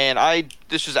 and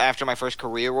this was after my first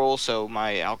career role, so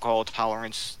my alcohol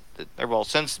tolerance,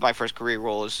 since my first career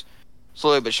role, is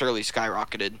slowly but surely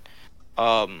skyrocketed.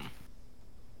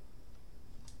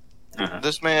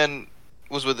 This man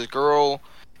was with his girl.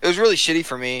 It was really shitty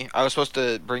for me. I was supposed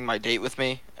to bring my date with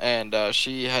me, and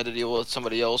she had to deal with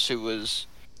somebody else who was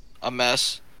a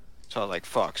mess. So I was like,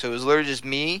 fuck. So it was literally just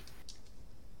me,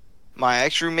 my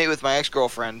ex-roommate with my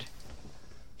ex-girlfriend,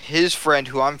 his friend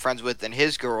who I'm friends with, and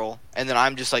his girl, and then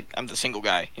I'm just like, I'm the single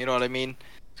guy. You know what I mean?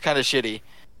 It's kind of shitty.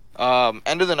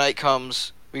 End of the night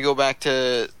comes. We go back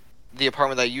to the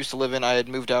apartment that I used to live in. I had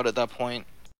moved out at that point.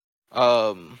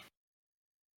 And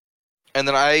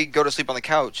then I go to sleep on the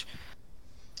couch.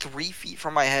 3 feet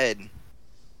from my head,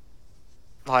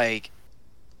 like,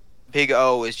 Big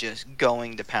O is just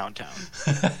going to Pound Town.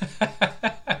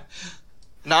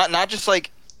 Not just like.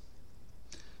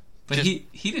 But just,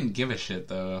 he didn't give a shit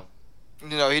though.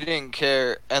 You know, he didn't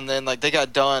care. And then like they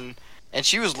got done, and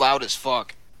she was loud as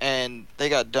fuck. And they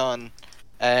got done,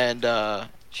 and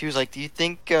she was like, "Do you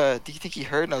think he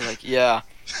heard?" And I was like, "Yeah."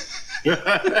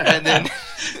 And then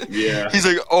Yeah. he's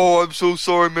like, "Oh, I'm so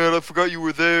sorry, man. I forgot you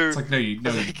were there." It's like,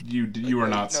 you were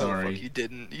not No, sorry. fuck, you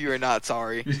didn't. You are not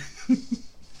sorry.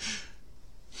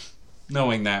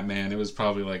 Knowing that, man, it was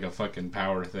probably like a fucking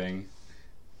power thing.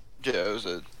 Yeah,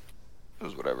 it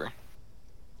was whatever.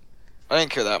 I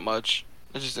didn't care that much.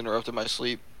 It just interrupted my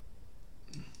sleep.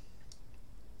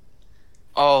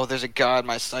 Oh, there's a god.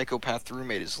 My psychopath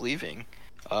roommate is leaving.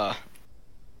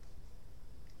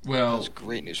 Well, That's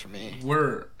great news for me.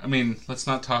 Let's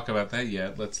not talk about that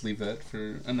yet. Let's leave that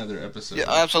for another episode. Yeah,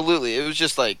 absolutely. It was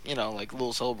just like, like a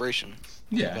little celebration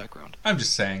in the Yeah. background. I'm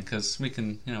just saying, because we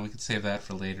can save that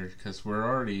for later, because we're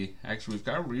already, actually,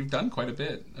 we've done quite a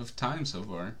bit of time so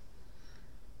far.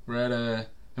 We're at a...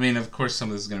 I mean, of course some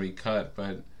of this is going to be cut,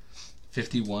 but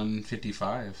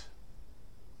 51:55.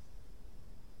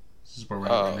 This is where we're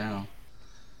at right now.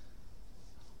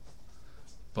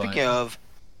 But, Speaking of,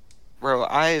 bro,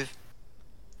 I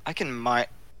can how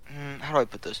do I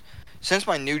put this? Since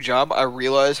my new job, I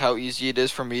realize how easy it is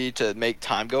for me to make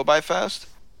time go by fast.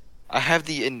 I have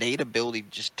the innate ability to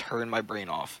just turn my brain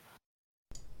off.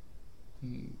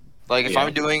 Like, if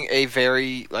I'm doing a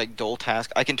very, like, dull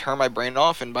task, I can turn my brain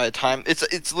off, and by the time...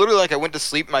 It's literally like I went to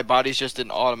sleep, my body's just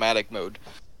in automatic mode.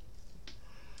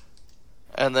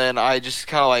 And then I just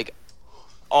kind of, like,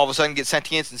 all of a sudden get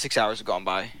sentience, and 6 hours have gone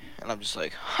by. And I'm just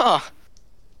like, huh.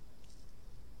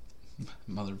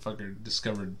 Motherfucker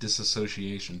discovered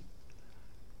disassociation.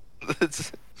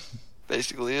 That's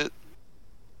basically it.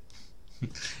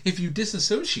 If you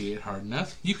disassociate hard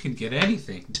enough, you can get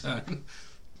anything done.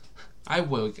 I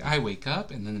wake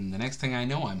up, and then the next thing I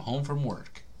know, I'm home from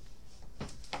work.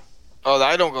 Oh,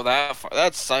 I don't go that far.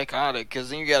 That's psychotic, because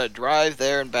then you gotta drive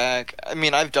there and back. I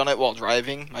mean, I've done it while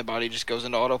driving. My body just goes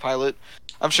into autopilot.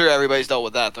 I'm sure everybody's dealt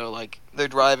with that. They're like, they're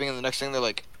driving, and the next thing they're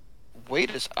like,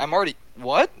 wait, I'm already...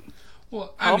 What?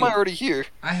 Well, How am I already here?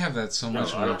 I have that so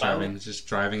much when I'm driving. Just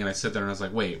driving, and I sit there, and I was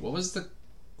like, wait, what was the...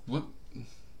 What...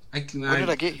 When did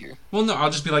I get here? Well, no,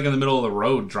 I'll just be like in the middle of the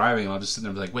road driving, and I'll just sit there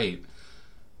and be like, wait.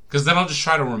 Because then I'll just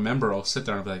try to remember. I'll sit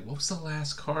there and be like, what was the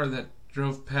last car that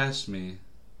drove past me?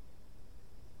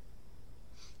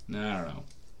 No, I don't know.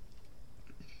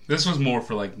 This was more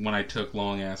for like when I took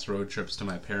long-ass road trips to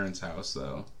my parents' house,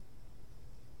 though.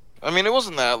 I mean, it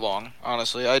wasn't that long,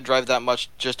 honestly. I'd drive that much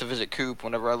just to visit Coop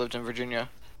whenever I lived in Virginia.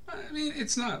 I mean,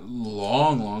 it's not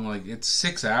long. Like, it's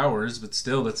 6 hours, but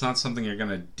still, that's not something you're going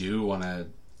to do on a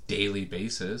daily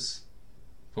basis.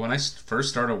 But when I first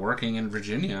started working in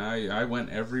Virginia, I went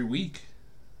every week.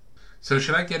 So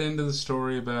should I get into the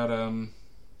story about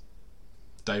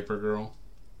Diaper Girl?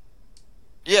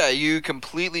 Yeah, you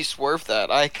completely swerved that.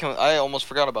 I almost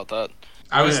forgot about that.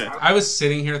 I was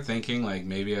sitting here thinking like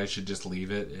maybe I should just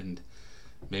leave it and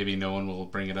maybe no one will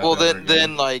bring it up. Well,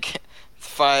 then like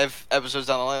 5 episodes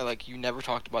down the line, like you never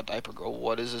talked about Diaper Girl.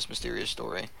 What is this mysterious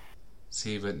story?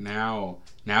 See, but now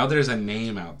there's a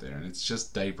name out there, and it's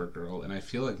just Diaper Girl, and I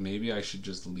feel like maybe I should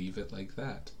just leave it like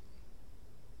that.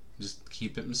 Just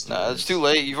keep it mysterious. Nah, it's too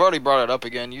late. You've already brought it up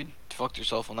again. You fucked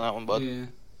yourself on that one, bud. Yeah.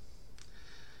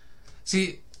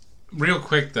 See, real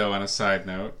quick, though, on a side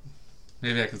note,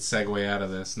 maybe I can segue out of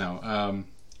this. No,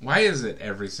 why is it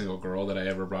every single girl that I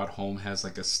ever brought home has,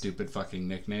 like, a stupid fucking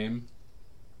nickname?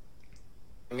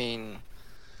 I mean,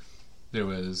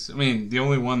 the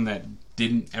only one that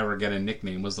didn't ever get a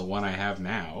nickname was the one I have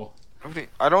now.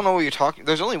 I don't know what you're talking...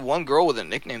 There's only one girl with a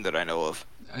nickname that I know of.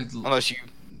 Unless you...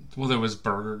 Well, there was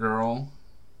Burger Girl.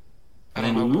 I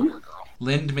don't know Burger Girl.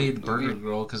 Lind made Burger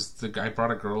Girl because the guy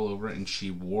brought a girl over and she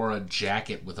wore a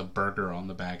jacket with a burger on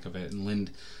the back of it. And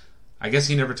Lind, I guess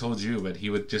he never told you, but he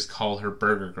would just call her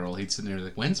Burger Girl. He'd sit there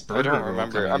like, "When's Burger Girl?" I don't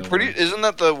remember. I'm pretty. Over? Isn't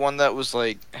that the one that was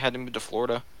like had to move to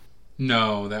Florida?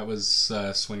 No, that was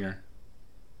Swinger.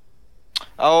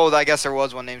 Oh, I guess there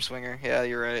was one named Swinger. Yeah,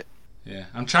 you're right. Yeah,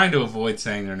 I'm trying to avoid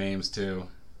saying their names too.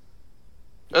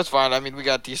 That's fine. I mean, we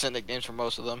got decent nicknames for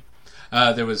most of them.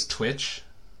 There was Twitch.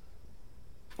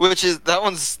 Which is that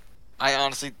one's? I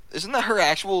honestly, isn't that her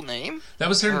actual name? That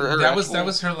was her. That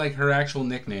was her like her actual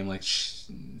nickname. Like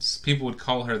people would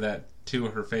call her that to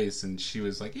her face, and she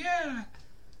was like, "Yeah."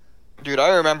 Dude,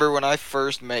 I remember when I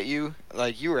first met you.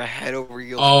 Like you were head over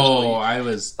heels. Oh, I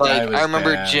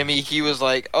remember bad. Jimmy. He was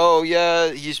like, "Oh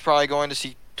yeah, he's probably going to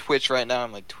see Twitch right now."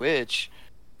 I'm like, "Twitch,"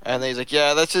 and then he's like,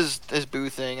 "Yeah, that's his boo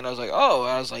thing." And I was like, "Oh,"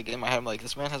 I was like in my head, I'm like,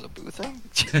 "This man has a boo thing."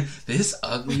 This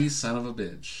ugly son of a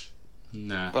bitch.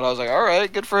 Nah. But I was like, all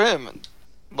right, good for him. And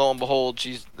lo and behold,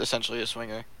 she's essentially a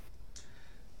swinger.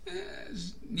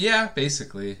 Yeah,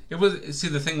 basically. It was. See,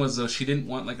 the thing was though, she didn't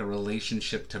want like a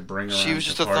relationship to bring her. She was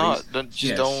just a parties.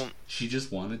 thought. She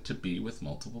just wanted to be with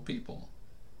multiple people.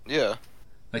 Yeah.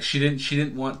 Like she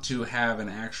didn't want to have an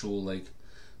actual like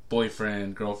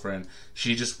boyfriend, girlfriend.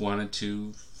 She just wanted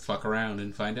to fuck around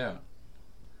and find out.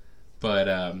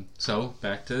 But so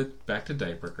back to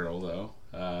Diaper Girl though.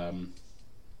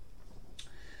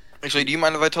 Actually, do you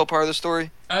mind if I tell part of the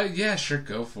story? Yeah, sure,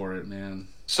 go for it, man.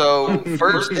 So,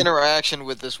 first interaction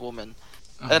with this woman.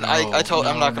 And I tell,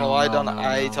 I'm not gonna lie, Don,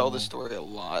 I tell this story a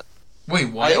lot.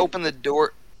 Wait, what? I open the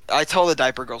door, I tell the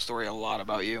Diaper Girl story a lot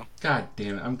about you. God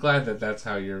damn it, I'm glad that's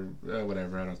how you're,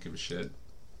 whatever, I don't give a shit.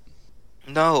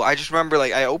 No, I just remember,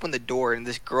 like, I opened the door and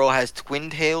this girl has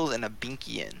twin tails and a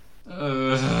binky in.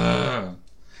 Hold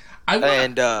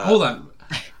on.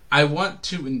 I want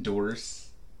to endorse...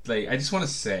 Like, I just want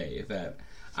to say that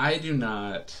I do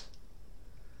not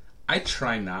I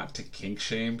try not to kink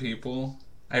shame people.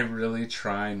 I really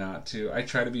try not to. I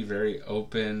try to be very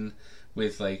open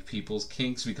with like people's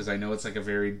kinks because I know it's like a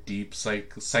very deep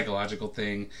psychological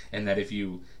thing, and that if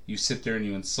you sit there and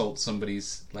you insult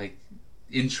somebody's like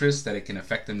interest, that it can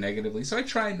affect them negatively. So I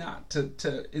try not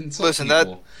to insult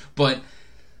people. But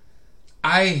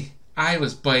I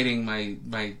was biting my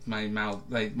mouth,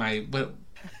 like my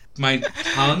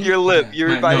tongue. Your lip.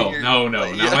 You're biting not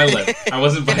my lip. I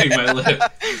wasn't biting my lip.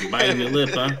 Biting your lip,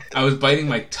 huh? I was biting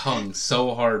my tongue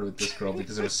so hard with this girl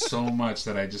because there was so much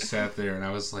that I just sat there and I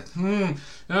was like, no,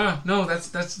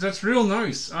 that's real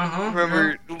nice.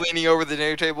 Remember leaning over the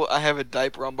dinner table? I have a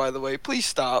diaper on, by the way. Please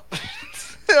stop.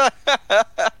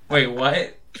 Wait,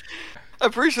 what?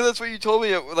 I'm pretty sure that's what you told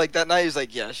me. Like that night, he's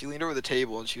like, yeah. She leaned over the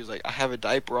table and she was like, I have a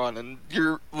diaper on, and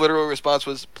your literal response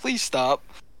was, please stop.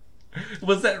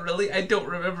 Was that really? I don't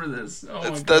remember this. Oh my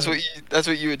God. That's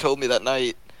what you had told me that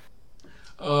night.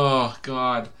 Oh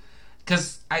God,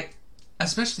 because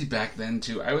especially back then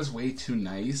too, I was way too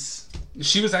nice.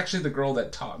 She was actually the girl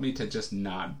that taught me to just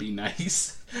not be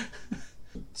nice.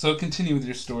 So continue with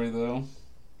your story though.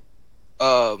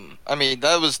 I mean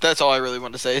that's all I really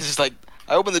wanted to say. It's just like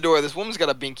I opened the door. This woman's got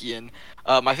a binky in.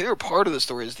 My favorite part of the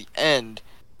story is the end,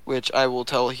 which I will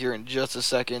tell here in just a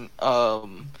second.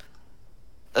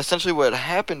 Essentially what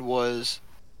happened was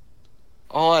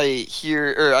I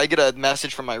get a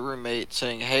message from my roommate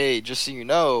saying, hey, just so you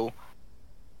know,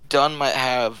 Dunn might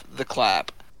have the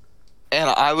clap. And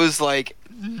I was like,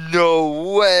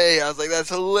 no way. I was like, that's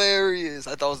hilarious.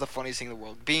 I thought it was the funniest thing in the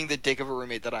world, being the dick of a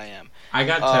roommate that I am. I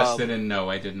got tested and no,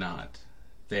 I did not.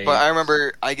 But I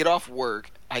remember I get off work,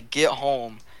 I get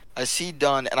home, I see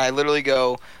Dunn, and I literally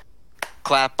go,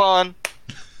 clap on,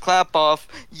 clap off,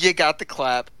 you got the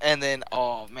clap. And then,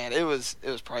 oh man, it was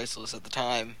priceless at the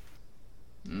time.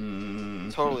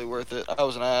 Totally worth it. I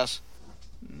was an ass.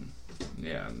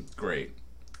 Yeah, great.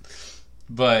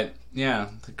 But yeah,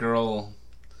 the girl.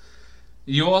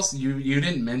 You also you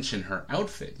didn't mention her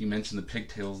outfit. You mentioned the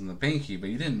pigtails and the binky, but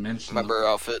you didn't mention. Remember her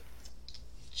outfit?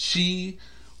 She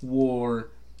wore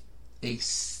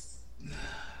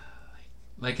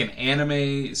like an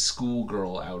anime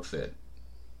schoolgirl outfit.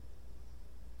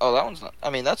 Oh, that one's not. I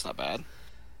mean, that's not bad.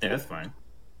 Yeah, that's fine.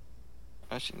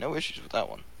 Actually, no issues with that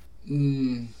one.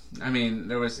 I mean,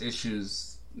 there was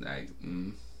issues,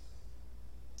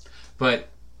 but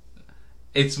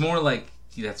it's more like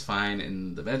that's fine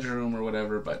in the bedroom or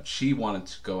whatever. But she wanted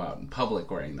to go out in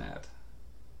public wearing that.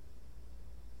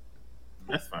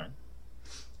 That's fine.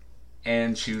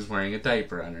 And she was wearing a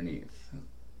diaper underneath.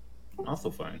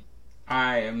 Also fine.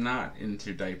 I am not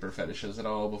into diaper fetishes at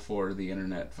all before the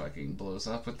internet fucking blows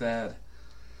up with that.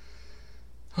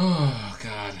 Oh,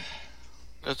 God.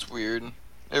 That's weird.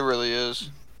 It really is.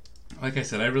 Like I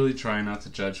said, I really try not to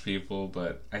judge people,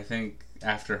 but I think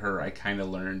after her, I kind of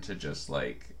learned to just,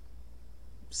 like,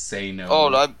 say no.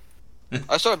 Oh,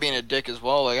 I started being a dick as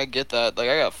well. Like, I get that. Like,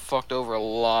 I got fucked over a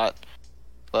lot.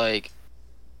 Like,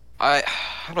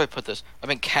 how do I put this? I've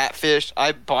been catfished.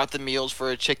 I bought the meals for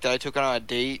a chick that I took on a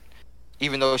date,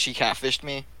 even though she catfished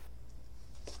me.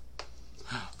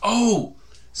 Oh!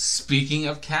 Speaking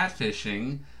of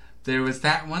catfishing, there was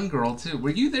that one girl, too.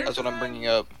 Were you there? That's what I'm bringing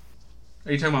up.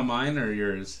 Are you talking about mine or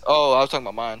yours? Oh, I was talking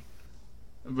about mine.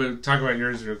 But talk about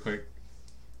yours real quick.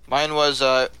 Mine was,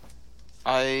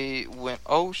 I went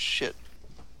on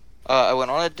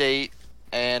a date,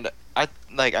 and I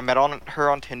met her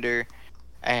on Tinder,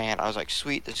 and I was like,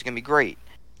 sweet, this is gonna be great.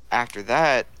 After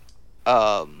that,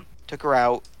 took her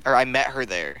out, or I met her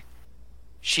there.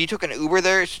 She took an Uber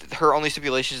there. Her only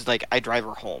stipulation is, like, I drive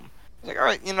her home. I was like,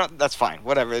 alright, that's fine,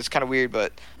 whatever. It's kind of weird,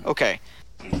 but okay.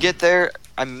 Get there,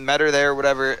 I met her there,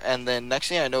 whatever, and then next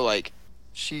thing I know, like,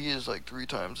 she is, like, 3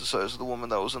 times the size of the woman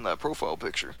that was in that profile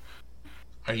picture.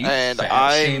 Are you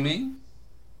fat-shaming?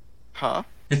 Huh?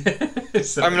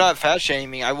 I'm not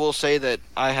fat-shaming. I will say that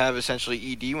I have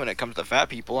essentially ED when it comes to fat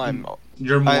people.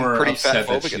 You're more pretty upset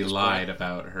that she at lied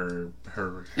about her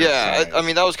yeah, size. I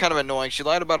mean, that was kind of annoying. She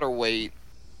lied about her weight.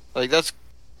 Like, that's...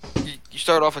 You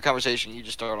start off a conversation, you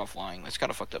just start off lying. That's kind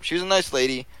of fucked up. She was a nice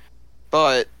lady,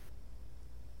 but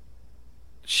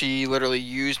she literally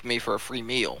used me for a free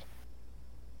meal.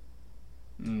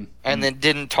 And then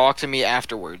didn't talk to me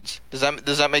afterwards. Does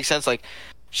that make sense? Like,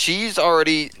 she's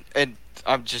already... And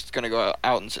I'm just going to go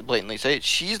out and blatantly say it.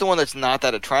 She's the one that's not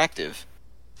that attractive.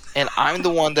 And I'm the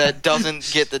one that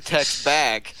doesn't get the text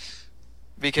back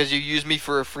because you used me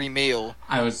for a free meal.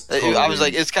 I was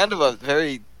like, it's kind of a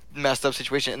very messed up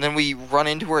situation. And then we run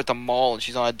into her at the mall, and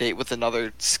she's on a date with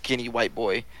another skinny white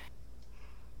boy.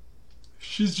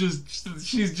 She's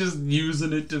just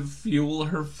using it to fuel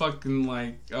her fucking,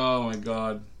 like, oh my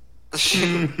god.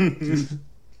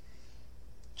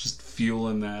 Just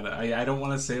fueling that. I don't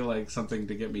want to say like something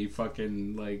to get me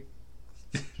fucking like.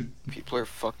 People are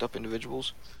fucked up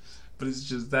individuals. But it's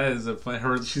just that is a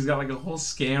fun. She's got like a whole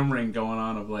scam ring going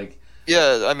on of like.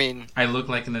 Yeah, I mean, I look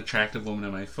like an attractive woman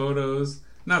in my photos.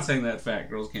 Not saying that fat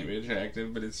girls can't be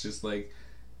attractive, but it's just like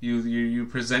you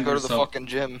present go yourself. to the fucking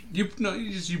gym.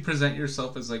 You present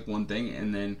yourself as like one thing,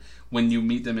 and then when you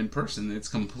meet them in person, it's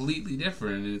completely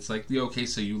different. And it's like, okay,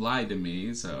 so you lied to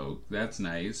me, so that's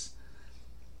nice.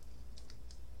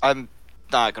 I'm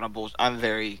not gonna bullshit. I'm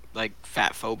very like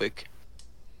fat phobic.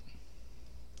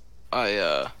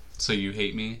 So you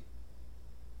hate me?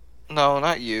 No,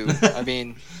 not you. I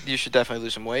mean, you should definitely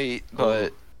lose some weight,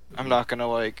 but I'm not gonna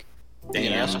like be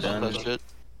an asshole about that shit.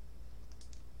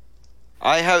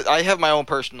 I have my own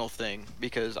personal thing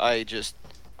because I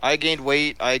gained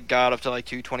weight. I got up to like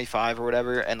 225 or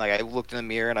whatever, and like I looked in the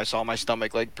mirror and I saw my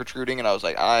stomach like protruding, and I was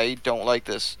like, I don't like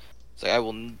this. It's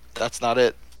like that's not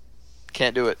it.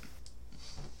 Can't do it.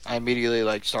 I immediately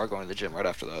like started going to the gym right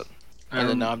after that, and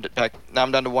then now I'm back. Now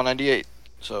I'm down to 198.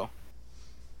 So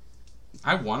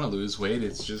I want to lose weight.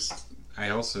 It's just I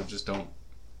also just don't.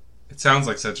 It sounds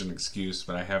like such an excuse,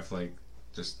 but I have like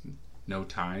just no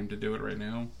time to do it right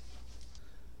now.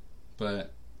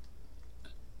 But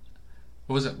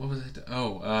what was it?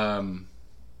 Oh,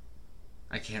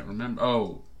 I can't remember.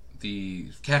 Oh, the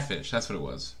catfish. That's what it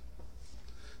was.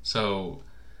 So,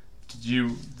 did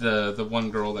you the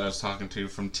one girl that I was talking to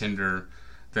from Tinder,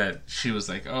 that she was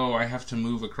like, "Oh, I have to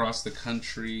move across the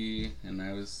country," and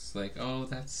I was like, "Oh,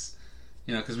 that's."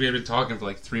 You know, because we had been talking for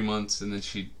like 3 months, and then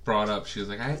she brought up, she was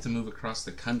like, I have to move across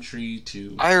the country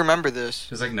to... I remember this.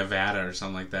 It was like Nevada or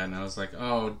something like that, and I was like,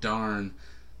 oh, darn,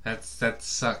 that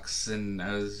sucks. And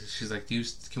she's like,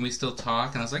 can we still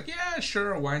talk? And I was like, yeah,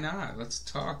 sure, why not? Let's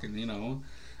talk, and, you know,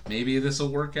 maybe this will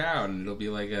work out, and it'll be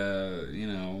like a, you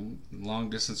know,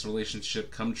 long-distance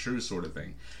relationship come true sort of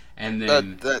thing. And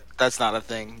then... That's not a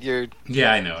thing.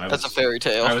 Yeah, I know. That's a fairy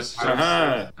tale.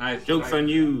 Joke's on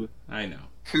you. I know.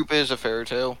 Coop is a fairy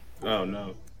tale. Oh,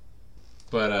 no.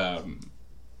 But,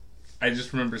 I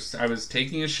just remember I was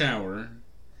taking a shower,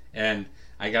 and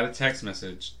I got a text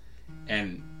message,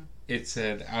 and it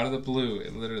said, out of the blue,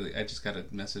 I just got a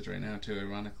message right now, too,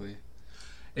 ironically.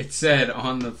 It said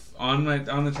on the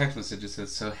text message, it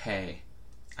says, so, hey,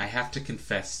 I have to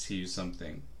confess to you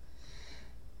something.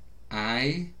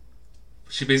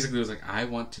 She basically was like, I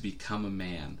want to become a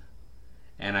man.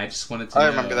 And I just wanted to know. I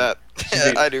remember that.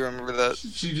 I do remember that.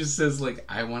 She just says, like,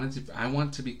 I want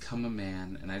to become a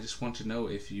man, and I just want to know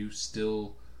if you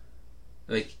still,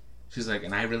 like, she's like,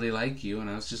 and I really like you, and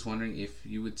I was just wondering if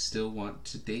you would still want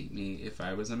to date me if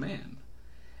I was a man.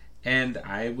 And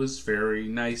I was very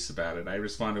nice about it. I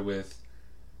responded with,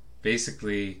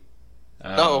 basically,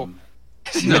 no.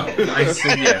 No, I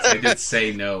said yes. I did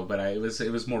say no, but it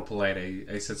was more polite.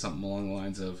 I said something along the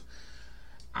lines of,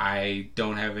 I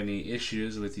don't have any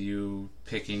issues with you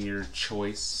picking your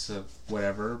choice of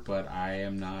whatever, but I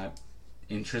am not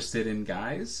interested in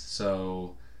guys,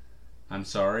 so I'm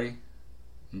sorry.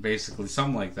 Basically,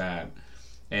 something like that.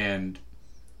 And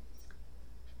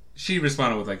she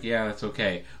responded with like, yeah, that's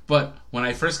okay. But when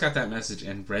I first got that message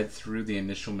and read through the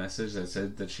initial message that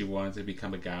said that she wanted to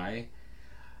become a guy,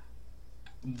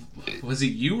 was it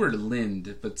you or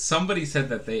Lind? But somebody said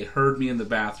that they heard me in the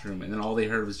bathroom, and then all they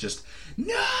heard was just,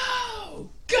 no!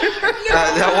 God, no!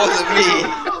 That wasn't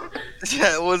me.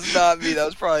 That was not me. That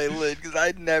was probably Lind, because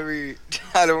I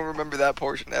don't remember that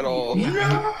portion at all.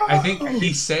 No! I think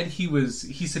he said he was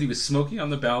smoking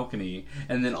on the balcony,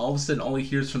 and then all of a sudden all he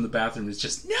hears from the bathroom is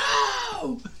just,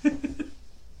 no!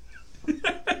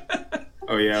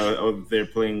 Oh yeah, they're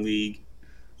playing League.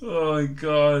 Oh my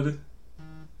god.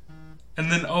 And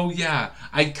then, oh yeah,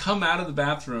 I come out of the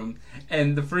bathroom,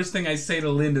 and the first thing I say to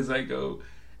Lind is I go,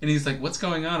 and he's like, what's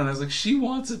going on? And I was like, she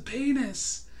wants a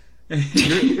penis.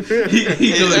 He goes,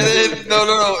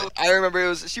 no. I remember it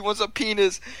was, she wants a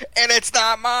penis, and it's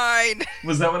not mine.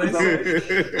 Was that what I said?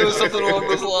 It was something along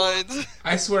those lines.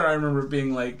 I swear I remember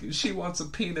being like, she wants a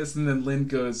penis, and then Lind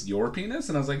goes, your penis?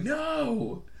 And I was like,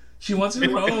 no, she wants her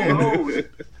own.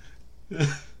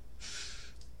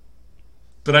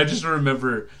 But I just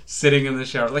remember sitting in the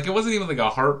shower. Like, it wasn't even like a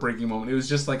heartbreaking moment. It was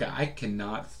just like, I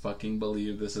cannot fucking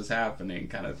believe this is happening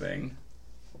kind of thing.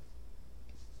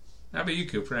 How about you,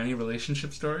 Cooper? Any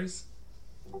relationship stories?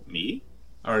 Me?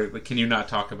 Or like, can you not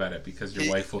talk about it because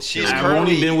your wife will kill you? I've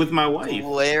only been with my wife.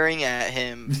 Glaring at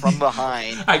him from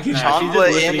behind. I can She's just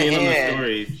listening in on the hand,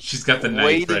 story. She's got the knife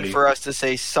waiting ready. for us to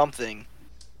say something.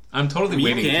 I'm totally You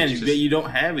waiting. can. You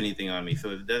don't have anything on me, so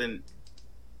it doesn't...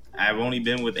 I've only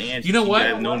been with Ange. You know what?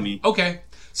 You guys know me. Okay,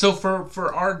 so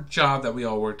for our job that we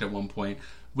all worked at one point,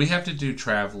 we have to do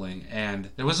traveling, and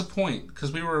there was a point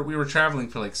because we were traveling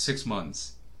for like 6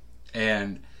 months,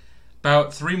 and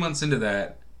about 3 months into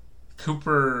that,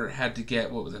 Cooper had to get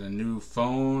a new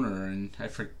phone I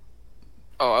forget.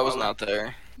 Oh, I was not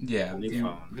there. Yeah, New you,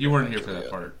 phone. you weren't here for that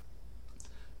part.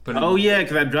 But Oh yeah,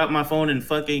 because I dropped my phone in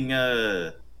fucking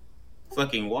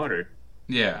water.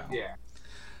 yeah.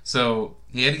 So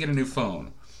he had to get a new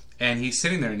phone, and he's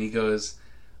sitting there and he goes,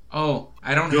 "Oh,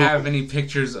 I don't have any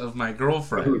pictures of my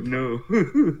girlfriend." No.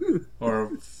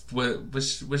 Or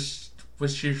was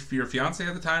she your fiance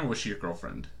at the time, or was she your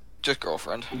girlfriend? Just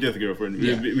girlfriend. Just a girlfriend.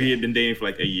 Yeah. We had been dating for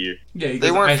like a year. Yeah, he They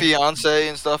goes, weren't fiance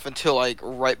and stuff until like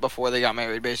right before they got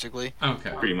married, basically.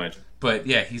 Okay. Pretty much. But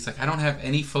yeah, he's like, I don't have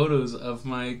any photos of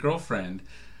my girlfriend.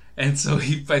 And so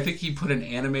I think he put an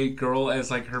anime girl as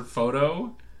like her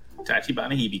photo.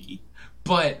 Tachibana Hibiki.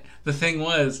 But the thing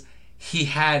was, he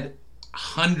had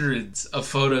hundreds of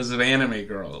photos of anime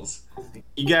girls.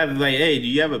 You guys was like, hey, do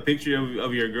you have a picture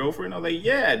of your girlfriend? I was like,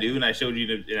 yeah, I do. And I showed you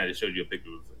a picture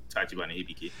of Tachibana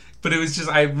Hibiki. But it was just,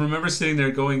 I remember sitting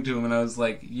there going to him and I was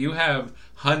like, you have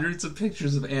hundreds of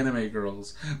pictures of anime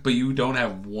girls, but you don't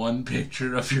have one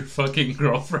picture of your fucking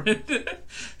girlfriend.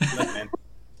 Look, man.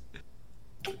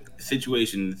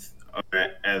 Situations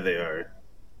are as they are.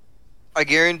 I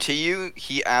guarantee you,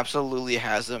 he absolutely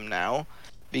has them now,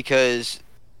 because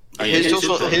Oh, yeah,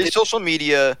 his social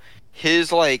media,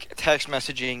 his like text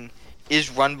messaging is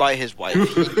run by his wife.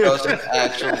 He doesn't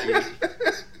actually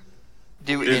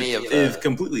do any of It is that.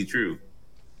 completely true.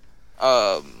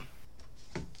 What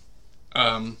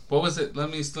was it? Let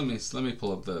me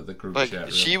pull up the group Like,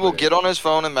 chat. she real will quick. get on his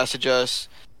phone and message us.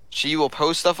 She will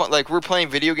post stuff on, like, we're playing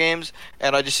video games,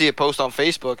 and I just see a post on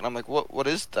Facebook, and I'm like, what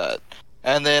is that?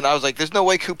 And then I was like, there's no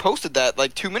way Coop posted that,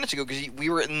 like, 2 minutes ago, because we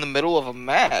were in the middle of a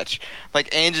match.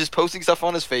 Like, Ange is posting stuff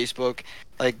on his Facebook.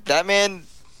 Like, that man,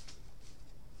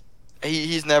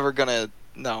 he's never gonna,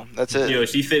 no, that's it. Yo,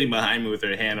 she's sitting behind me with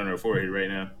her hand on her forehead right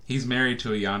now. He's married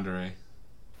to a yandere.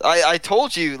 I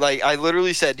told you, like, I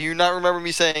literally said, do you not remember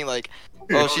me saying, like,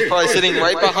 oh, she's probably sitting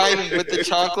right behind him with the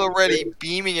chancla ready,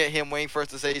 beaming at him, waiting for us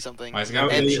to say something. Why has he got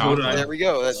Okay, big hold chocolate? on. There we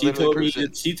go. That She literally told me. proves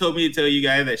it. She told me to tell you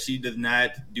guys that she does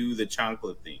not do the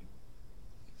chancla thing.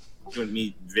 She wanted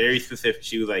me very specific.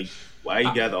 She was like, "Why are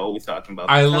you guys always talking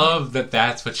about?" I the love that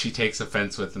that's what she takes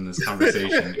offense with in this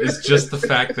conversation. It's just the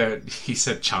fact that he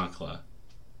said chancla.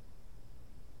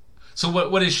 So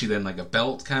what is she then? Like a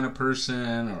belt kind of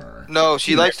person, or No,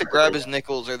 she likes to grab his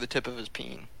nickels or the tip of his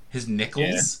peen. his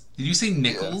nickels? Did you say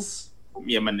nickels?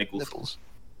 Yeah, my nickels. Nipples.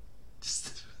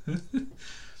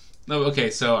 No, okay,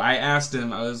 so I asked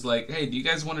him, I was like, hey, do you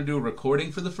guys want to do a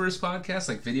recording for the first podcast,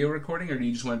 like video recording, or do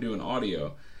you just want to do an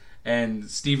audio? And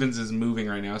Stevens is moving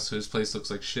right now, so his place looks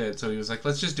like shit, so he was like,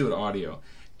 let's just do it audio.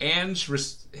 And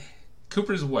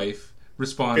Cooper's wife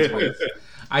responds with,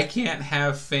 I can't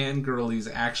have fangirlies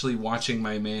actually watching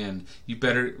my man. You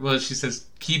better, well, she says,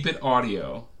 keep it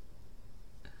audio.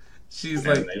 She's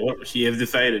like, She has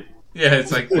decided. yeah,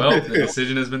 it's like, well, the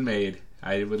decision has been made.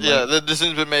 I would Yeah, like, the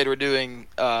decision's been made. We're doing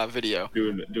video. Do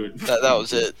it. That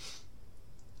was it.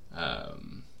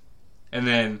 and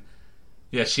then,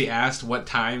 yeah, she asked what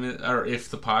time or if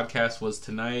the podcast was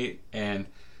tonight, and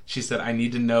she said, I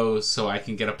need to know so I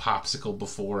can get a popsicle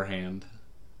beforehand.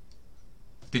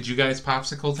 Did you guys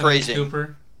popsicle tonight, Phrasing.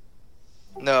 Cooper?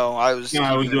 No, I was. No,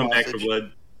 I was keeping doing back for hostage.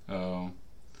 blood. Oh.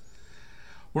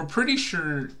 We're pretty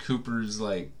sure Cooper's,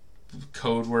 like,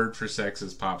 code word for sex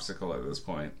is popsicle at this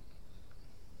point.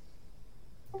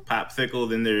 Popsicle,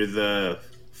 then there's a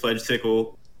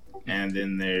fudgesicle, and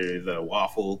then there's a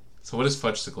waffle. So what is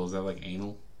fudgesicle? Is that like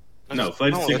anal? No, it's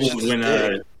fudgesicle just was when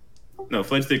dick. no,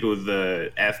 fudgesicle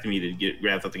was asking me to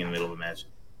grab something in the middle of a match.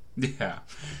 Yeah.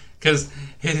 Because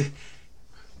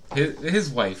his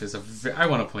wife is I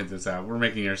want to point this out. We're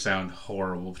making her sound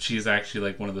horrible. But she's actually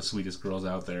like one of the sweetest girls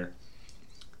out there.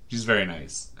 She's very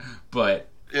nice. But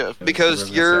Yeah, what I because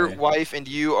was your gonna say. wife and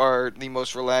you are the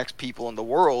most relaxed people in the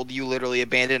world. You literally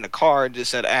abandoned a car and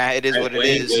just said, it is what it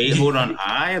is. Wait, hold on.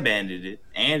 I abandoned it,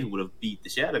 and would have beat the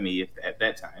shit out of me at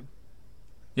that time.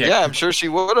 Yeah, I'm sure she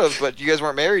would have, but you guys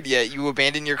weren't married yet. You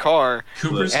abandoned your car.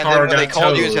 Cooper's And car then when got they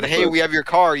called you and towed. said, hey, we have your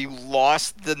car, you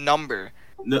lost the number.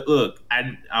 No, look,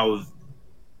 I was.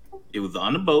 It was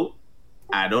on the boat.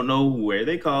 I don't know where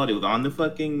they called. It was on the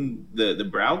fucking the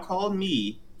brow called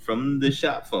me from the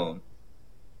shop phone.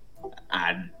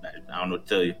 I don't know what to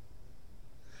tell you.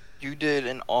 You did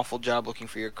an awful job looking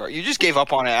for your car. You just gave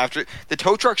up on it after the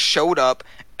tow truck showed up,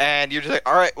 and you're just like,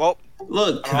 all right, well,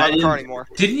 Look, I don't have a car anymore.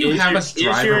 Didn't you have us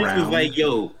drive insurance around? was like,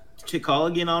 yo, to call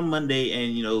again on Monday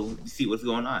and see what's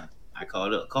going on. I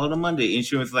called on Monday.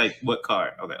 Insurance like, what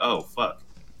car? I was like, oh fuck.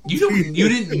 You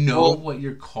didn't know Well- what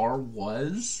your car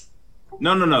was?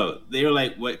 No. They were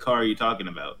like, what car are you talking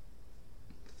about?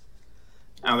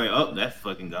 I was like, oh, that's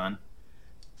fucking gone.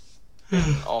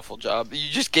 Awful job. You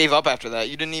just gave up after that.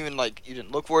 You didn't even you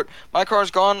didn't look for it. My car's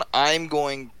gone. I'm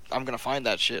gonna find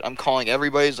that shit. I'm calling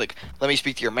everybody. It's like, let me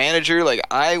speak to your manager. Like,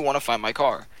 I want to find my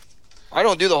car. I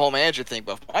don't do the whole manager thing,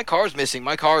 but if my car's missing.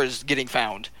 My car is getting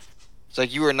found. It's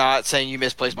like, you are not saying you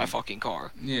misplaced my fucking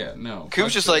car. Yeah, no.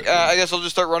 Coop's just like, I guess I'll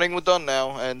just start running with Dunn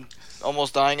now, and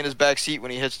almost dying in his back seat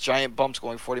when he hits giant bumps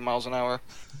going 40 miles an hour.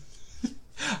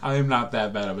 I am not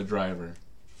that bad of a driver.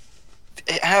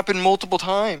 It happened multiple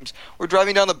times. We're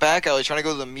driving down the back alley trying to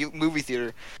go to the movie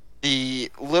theater. The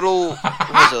little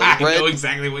I know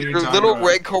exactly what you're talking little about.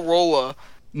 red Corolla.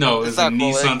 No, it's a not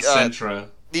Nissan Corolla, Sentra.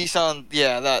 Nissan,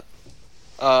 yeah,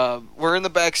 that. We're in the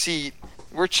back seat.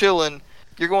 We're chilling.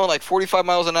 You're going like 45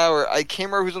 miles an hour. I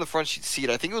can't remember who's in the front seat.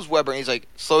 I think it was Weber, and he's like,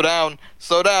 slow down,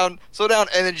 slow down, slow down.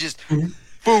 And then just,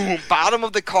 boom, bottom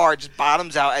of the car just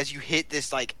bottoms out as you hit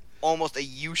this, like, almost a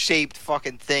U-shaped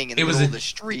fucking thing in the middle of the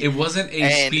street. It wasn't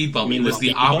a speed bump. It was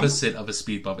the opposite of a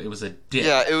speed bump. It was a dip.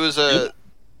 Yeah, it was a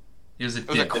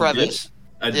crevice.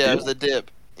 It was a dip.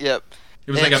 Yep.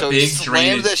 It was like a big slams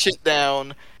drainage. that shit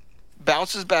down,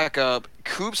 bounces back up.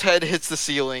 Coop's head hits the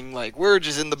ceiling. Like, we're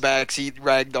just in the backseat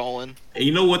ragdolling. And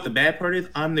you know what the bad part is?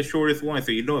 I'm the shortest one,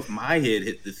 so if my head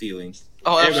hit the ceiling,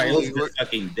 Oh, everybody else absolutely. is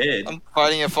fucking dead. I'm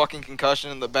fighting a fucking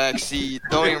concussion in the back seat.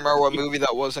 Don't even remember what movie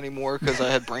that was anymore because I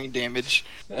had brain damage.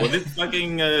 Was it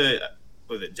fucking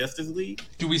was it Justice League?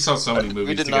 Dude, we saw so many movies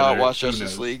We did together. not watch Who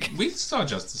Justice knows? League. We saw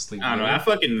Justice League. I don't know. I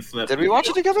fucking slept. Did we watch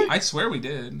it together? I swear we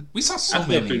did. We saw so I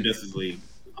slept through many. Justice League.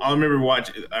 I remember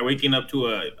waking up to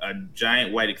a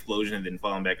giant white explosion and then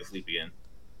falling back asleep again.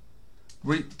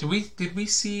 Did we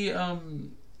see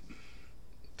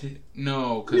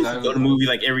no, We because used I to go to movies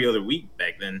like every other week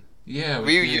back then. Yeah,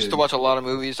 We used to watch a lot of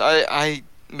movies. I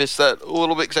miss that a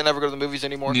little bit because I never go to the movies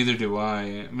anymore. Neither do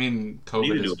I. I mean, COVID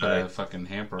Neither has do put I. a fucking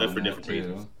hamper But on for that different too.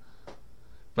 reasons.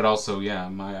 But also, yeah,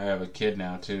 I have a kid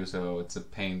now too, so it's a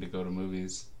pain to go to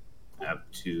movies. Up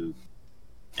to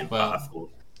impossible.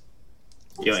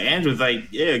 Yo, Andrew's like,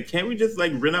 yeah, can't we just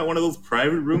like rent out one of those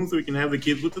private rooms so we can have the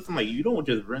kids with us? I'm like, you don't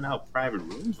just rent out private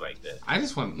rooms like that. I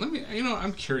just want,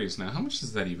 I'm curious now. How much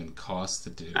does that even cost to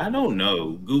do? I don't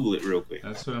know. Google it real quick.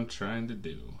 That's what I'm trying to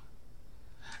do.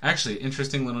 Actually,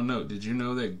 interesting little note. Did you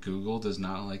know that Google does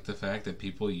not like the fact that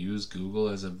people use Google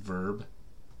as a verb?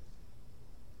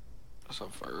 That's a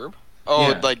verb? Oh,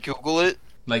 Yeah. like Google it?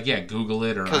 Like, yeah, Google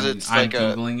it or 'Cause I'm it's like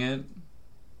Googling it.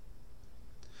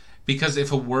 Because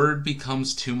if a word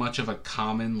becomes too much of a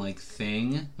common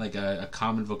thing, like a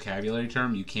common vocabulary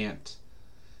term, you can't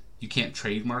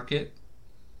trademark it.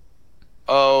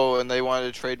 Oh, and they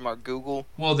wanted to trademark Google?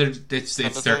 Well, it's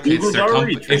Google's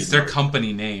already their trademarked.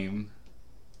 company name.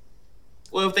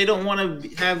 Well, if they don't want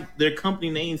to have their company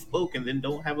name spoken, then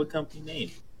don't have a company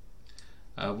name.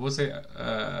 What was it?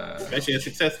 Especially a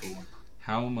successful one.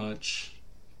 How much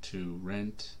to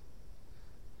rent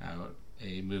out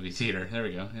a movie theater? There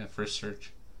we go. Yeah, first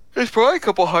search. It's probably a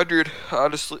couple hundred,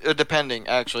 honestly, depending,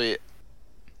 actually,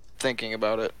 thinking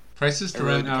about it. Prices to It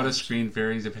really rent out a depends. screen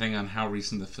vary depending on how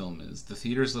recent the film is. The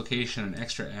theater's location and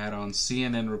extra add-ons,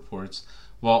 CNN reports,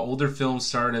 while older films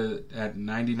start at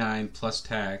 $99 plus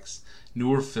tax,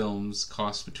 newer films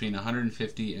cost between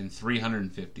 $150 and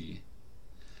 $350.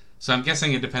 So I'm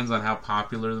guessing it depends on how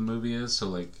popular the movie is.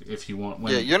 So if you want,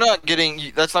 Yeah, you're not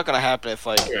getting. That's not gonna happen if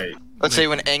Right. let's say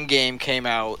when Endgame came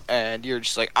out and you're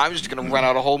just like, I'm just gonna rent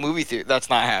out a whole movie theater. That's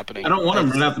not happening. I don't want to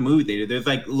rent out the movie theater. There's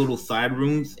little side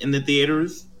rooms in the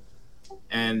theaters,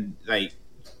 and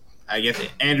I guess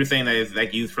Andrew's saying that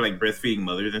it's used for breastfeeding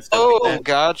mothers and stuff Oh, like that.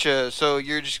 gotcha. So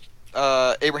you're just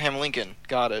Abraham Lincoln.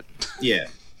 Got it. Yeah.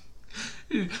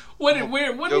 what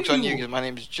Joke's are on you you? because my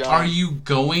name's John. Are you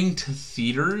going to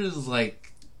theaters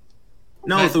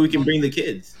No, so we can bring the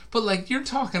kids. But you're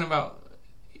talking about?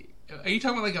 Are you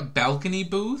talking about a balcony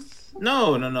booth?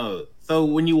 No. So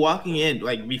when you're walking in,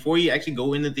 before you actually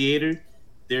go in the theater,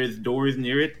 there's doors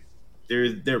near it.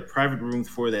 There are private rooms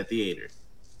for that theater.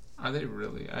 Are they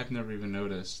really? I've never even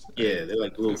noticed. Yeah, they're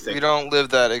little We sections. don't live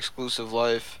that exclusive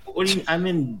life. What do you? I'm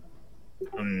in.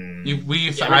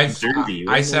 Jersey.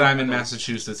 I said I'm in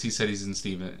Massachusetts. He said he's in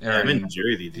I'm in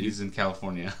Jersey, dude. He's in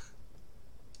California.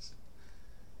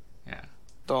 Yeah.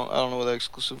 I don't know what that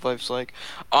exclusive life's like.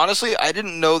 Honestly, I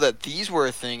didn't know that these were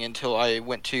a thing until I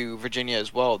went to Virginia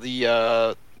as well.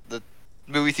 The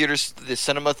movie theaters, the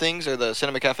cinema things, or the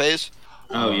cinema cafes.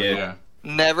 Oh yeah.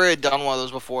 Never had done one of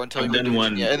those before until I I've moved to done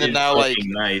one. Virginia, and then It's now like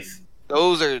fucking nice.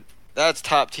 that's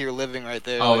top tier living right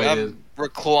there. Oh, Like, it I'm is.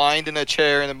 reclined in a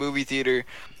chair in the movie theater,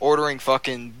 ordering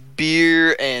fucking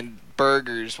beer and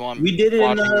burgers while I'm We did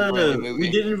watching a brand new we movie.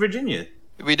 did in Virginia.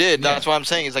 We did. Yeah. That's what I'm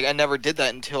saying. It's like I never did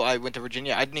that until I went to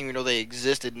Virginia. I didn't even know they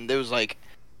existed, and it was like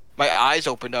my eyes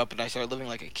opened up, and I started living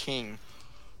like a king.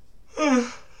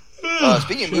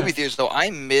 Speaking of movie theaters, though, I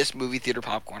miss movie theater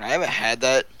popcorn. I haven't had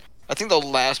that. I think the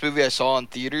last movie I saw in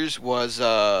theaters was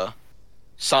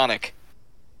Sonic.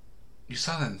 You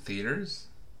saw that in theaters?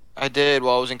 I did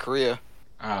while I was in Korea.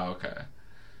 Oh, okay.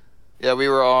 Yeah, we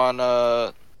were on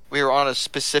a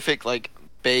specific like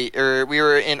or we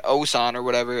were in Osan or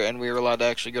whatever, and we were allowed to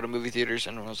actually go to movie theaters,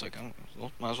 and I was like, oh,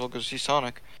 well, might as well go see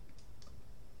Sonic.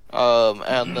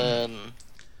 And then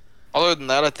other than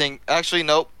that, I think actually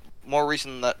nope. More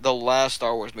recent than that, the last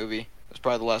Star Wars movie was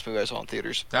probably the last movie I saw in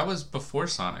theaters. That was before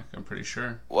Sonic, I'm pretty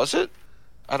sure. Was it?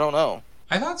 I don't know.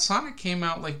 I thought Sonic came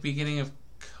out like beginning of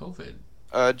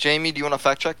COVID. Jamie, do you want to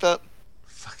fact check that?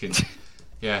 Fucking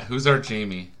yeah. Who's our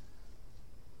Jamie?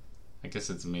 I guess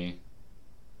it's me.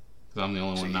 Because I'm the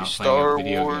only one not Star playing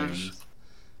video Wars. games.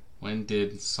 When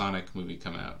did Sonic movie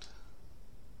come out?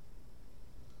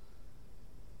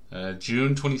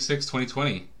 June 26,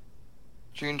 2020.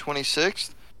 June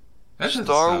 26th. That doesn't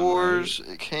Star sound Wars. right.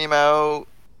 It came out.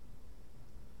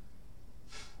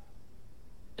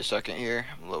 A second here.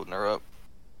 I'm loading her up.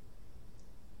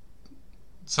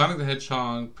 Sonic the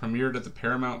Hedgehog premiered at the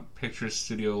Paramount Pictures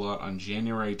studio lot on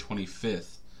January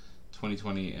 25th,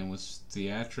 2020, and was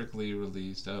theatrically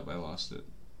released. Oh, I lost it.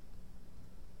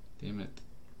 Damn it.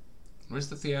 Where's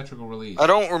the theatrical release? I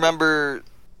don't remember.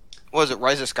 Was it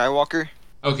Rise of Skywalker?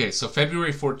 Okay, so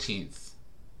February 14th,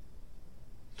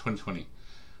 2020.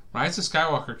 Rise of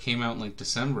Skywalker came out in like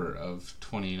December of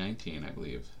 2019, I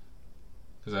believe.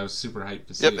 Because I was super hyped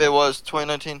to see it. Yep, it was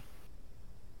 2019.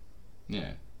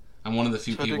 Yeah. I'm one of the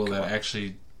few So it did people come that out.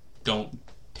 actually don't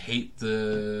hate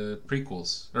the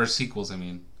prequels. Or sequels, I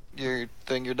mean. You're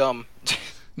dumb.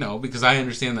 No, because I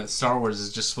understand that Star Wars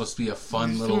is just supposed to be a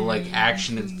fun little, like,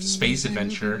 action and space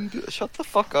adventure. Shut the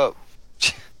fuck up.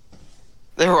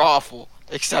 They were awful.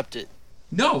 Accept it.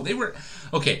 No, they were...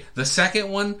 Okay, the second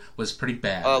one was pretty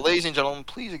bad. Ladies and gentlemen,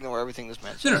 please ignore everything this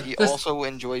man No, says. He this- also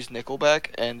enjoys Nickelback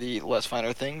and the less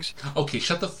finer things. Okay,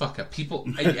 shut the fuck up.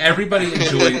 Everybody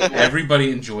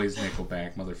enjoys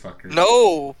Nickelback, motherfuckers.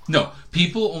 No,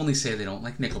 People only say they don't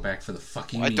like Nickelback for the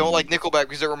fucking I meme. don't like Nickelback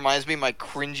because it reminds me of my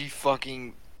cringy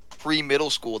fucking pre-middle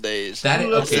school days. That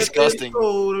That's okay. disgusting.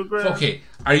 Okay,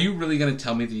 are you really gonna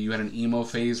tell me that you had an emo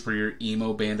phase where your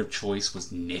emo band of choice was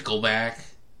Nickelback?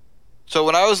 So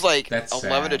when I was like That's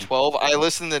 11 to sad. 12, I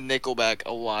listened to Nickelback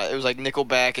a lot. It was like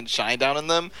Nickelback and Shinedown in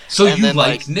them. So And you then,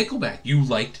 liked Nickelback. You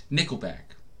liked Nickelback.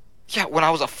 Yeah, when I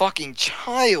was a fucking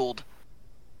child.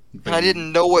 But And I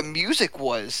didn't know what music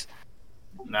was.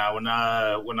 Nah, when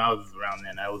I was around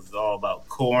then, I was all about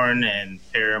Korn and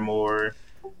Paramore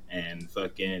and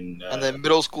fucking And then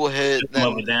middle school hit, System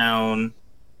of a then Down.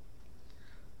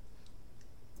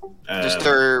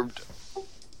 Disturbed.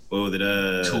 What was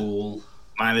it? Tool.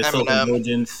 Mindless Eminem.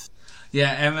 Self-Indulgence.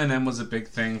 Yeah, Eminem was a big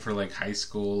thing for like high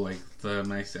school. Like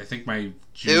I think my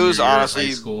junior It was year of honestly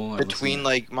high school. I between listened-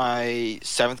 like my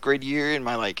 7th grade year and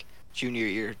my like junior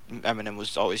year, Eminem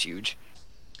was always huge.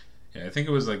 Yeah, I think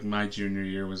it was like my junior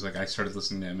year was like I started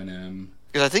listening to Eminem.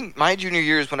 Because I think my junior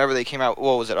year is whenever they came out.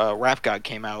 What was it? Rap God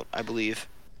came out, I believe.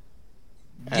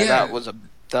 And Yeah. that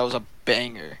was a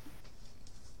banger.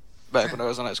 Back when I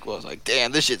was in high school, I was like,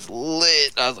 "Damn, this shit's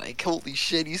lit." I was like, "Holy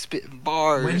shit, he's spitting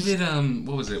bars." When did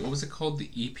what was it? What was it called? The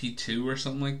EP2 or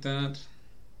something like that?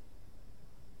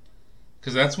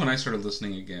 Because that's when I started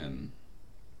listening again.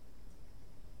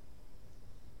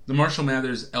 The Marshall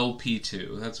Mathers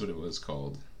LP2. That's what it was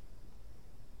called.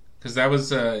 Because that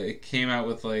was it came out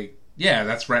with like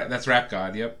that's Rap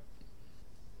God. Yep.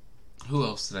 Who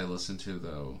else did I listen to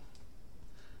though?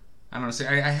 I don't know. See,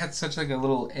 I had such like a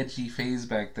little edgy phase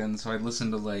back then, so I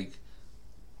listened to like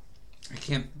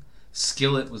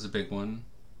Skillet was a big one.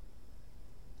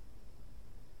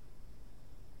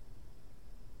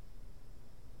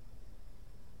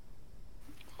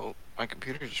 Oh, my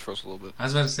computer just froze a little bit. I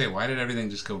was about to say, why did everything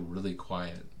just go really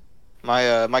quiet?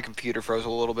 My computer froze a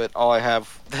little bit. All I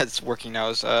have that's working now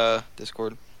is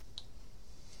Discord.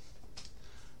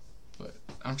 But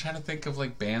I'm trying to think of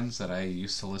like bands that I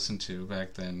used to listen to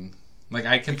back then. Like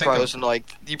I can You think probably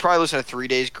of. listen to 3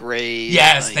 Days Grace.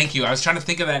 Yes, like, thank you. I was trying to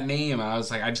think of that name. I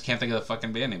was like, I just can't think of the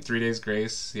fucking band name. 3 Days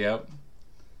Grace. Yep.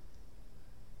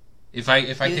 If I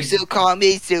You could, still call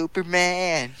me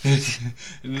Superman.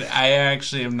 I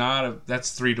actually am not.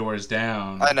 That's Three Doors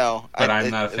Down. I know, but I'm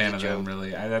not a it was fan of them joke.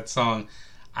 really. That song,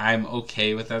 I'm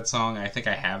okay with that song. I think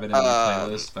I have it in my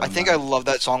playlist. But I think I loved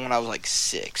that song when I was like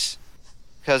 6.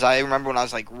 Because I remember when I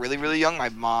was like really, really young, my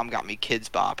mom got me Kids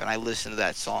Bop, and I listened to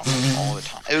that song all the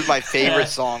time. It was my favorite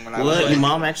song when I was What? like. Your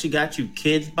mom actually got you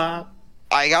Kids Bop?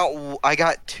 I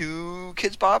got 2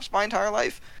 Kids Bops my entire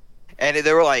life, and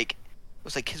they were like, it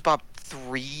was like Kids Bop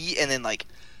 3 and then like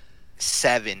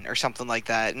 7 or something like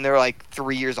that, and they were like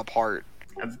 3 years apart.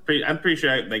 I'm pretty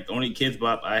sure like the only Kids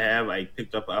Bop I have I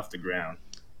picked up off the ground,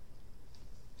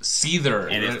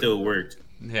 Seether, and it still worked.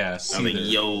 Yeah, I was Seether. like,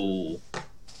 yo.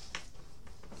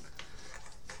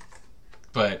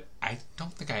 But I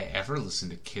don't think I ever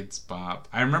listened to Kids Bop.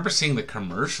 I remember seeing the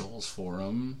commercials for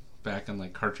them back on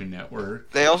like Cartoon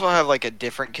Network. They also have like a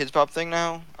different Kids Bop thing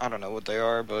now. I don't know what they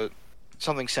are, but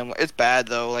something similar. It's bad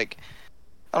though. Like,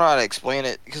 I don't know how to explain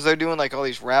it because they're doing like all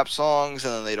these rap songs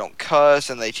and then they don't cuss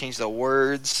and they change the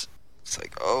words. It's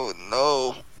like, oh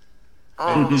no.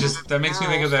 That makes me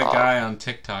think of that guy on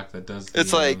TikTok that does.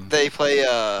 It's like they play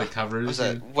the covers. What's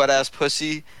that? Wet Ass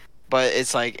Pussy, but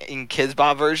it's like in Kids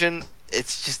Bop version.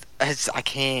 It's just I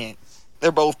can't.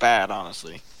 They're both bad,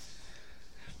 honestly.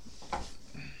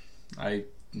 I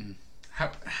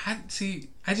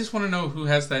just want to know who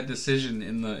has that decision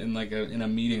in a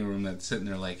meeting room that's sitting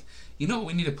there like, you know what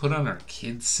we need to put on our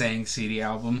Kids Sang CD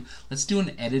album? Let's do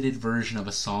an edited version of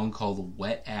a song called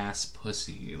Wet Ass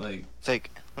Pussy. Like, it's like,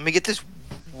 let me get this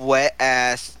wet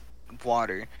ass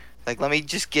water. Like, let me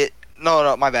just get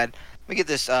no, my bad. Let me get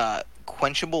this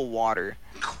quenchable water.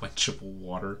 Quenchable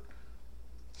water.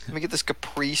 Let me get this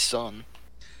Capri Sun.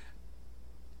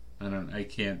 I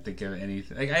can't think of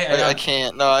anything. Like, I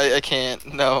can't. No, I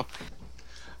can't. No,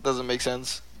 doesn't make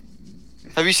sense.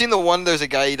 Have you seen the one? There's a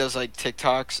guy, he does like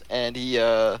TikToks, and he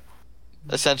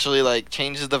essentially like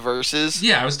changes the verses.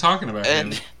 Yeah, I was talking about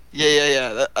and him.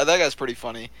 yeah. That guy's pretty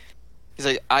funny. He's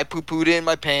like, I poo-pooed in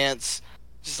my pants,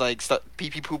 just like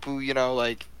pee-pee poo-poo, you know,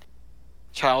 like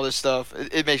childish stuff.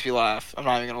 It makes me laugh. I'm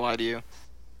not even gonna lie to you.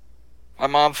 My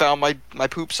mom found my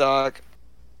poop sock.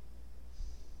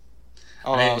 I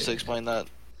don't know how else to explain that.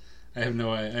 I have no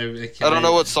idea. I don't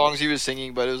know what songs he was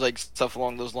singing, but it was like stuff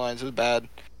along those lines. It was bad.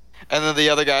 And then the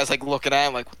other guy's like looking at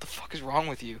him like, what the fuck is wrong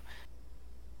with you?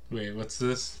 Wait, what's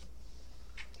this?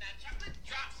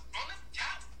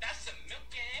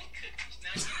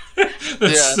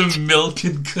 That's some milk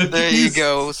and cookies. There you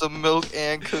go, some milk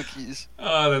and cookies.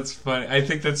 Oh, that's funny. I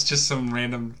think that's just some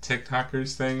random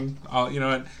TikTokers thing. You know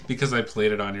what? Because I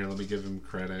played it on here, let me give him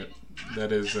credit.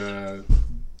 That is,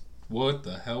 what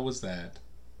the hell was that?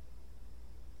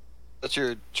 That's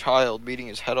your child beating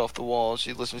his head off the wall as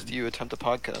he listens to you attempt a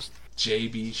podcast.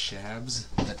 JB Shabs.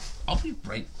 I'll be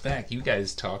right back. You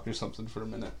guys talk or something for a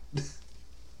minute.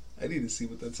 I need to see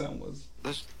what that sound was.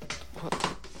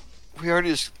 What? We already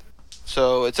just...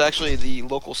 So, it's actually the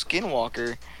local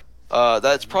skinwalker.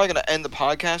 That's probably going to end the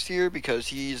podcast here because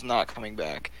he's not coming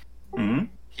back. Mm-hmm.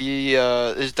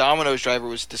 His Domino's driver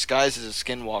was disguised as a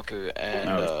skinwalker,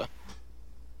 and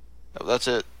that's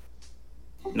it.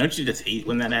 Don't you just hate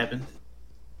when that happens?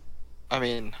 I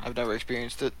mean, I've never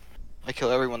experienced it. I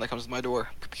kill everyone that comes to my door.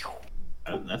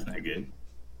 That's not good.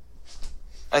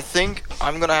 I think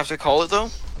I'm going to have to call it, though.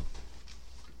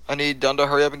 I need Dunn to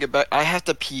hurry up and get back. I have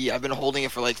to pee. I've been holding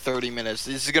it for like 30 minutes.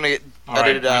 This is going to get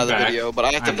edited out of the video, but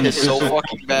I have to piss so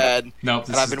fucking bad. Nope,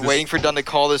 and I've been waiting for Dunn to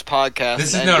call this podcast.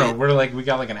 This is we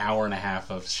got like an hour and a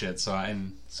half of shit, so I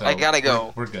gotta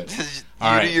go. We're good.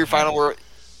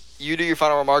 You do your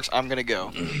final remarks. I'm gonna go,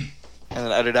 and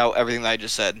then edit out everything that I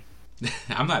just said.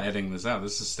 I'm not editing this out.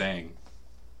 This is staying.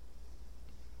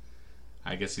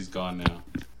 I guess he's gone now.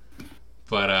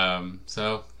 But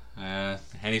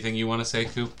anything you want to say,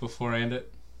 Coop, before I end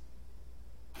it?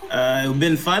 It's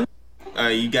been fun.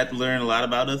 You got to learn a lot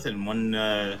about us in one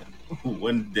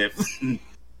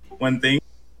thing,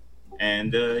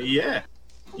 and yeah,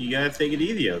 you gotta take it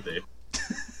easy out there.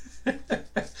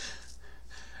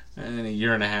 And in a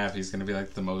year and a half, he's gonna be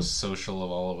like the most social of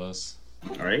all of us.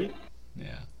 All right.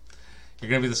 Yeah,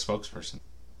 you're gonna be the spokesperson.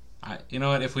 You know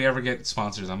what? If we ever get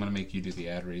sponsors, I'm gonna make you do the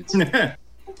ad reads.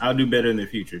 I'll do better in the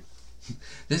future.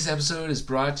 This episode is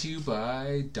brought to you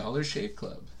by Dollar Shave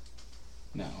Club.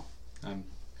 No,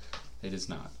 it is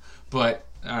not. But,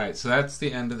 alright, so that's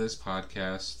the end of this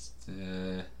podcast.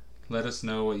 Let us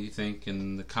know what you think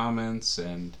in the comments,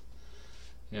 and,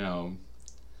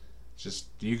 just,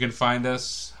 you can find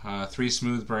us,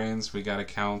 3SmoothBrains. We got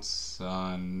accounts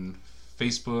on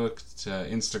Facebook,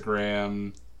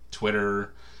 Instagram,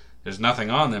 Twitter. There's nothing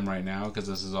on them right now, because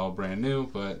this is all brand new,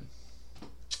 but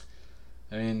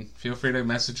I mean, feel free to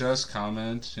message us,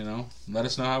 comment, let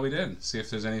us know how we did. See if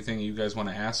there's anything you guys want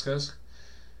to ask us.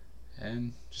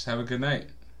 And just have a good night.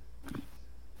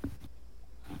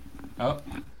 Oh,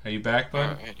 are you back,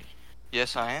 bud? Alright.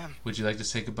 Yes, I am. Would you like to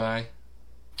say goodbye?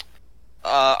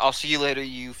 I'll see you later,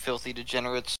 you filthy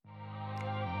degenerates.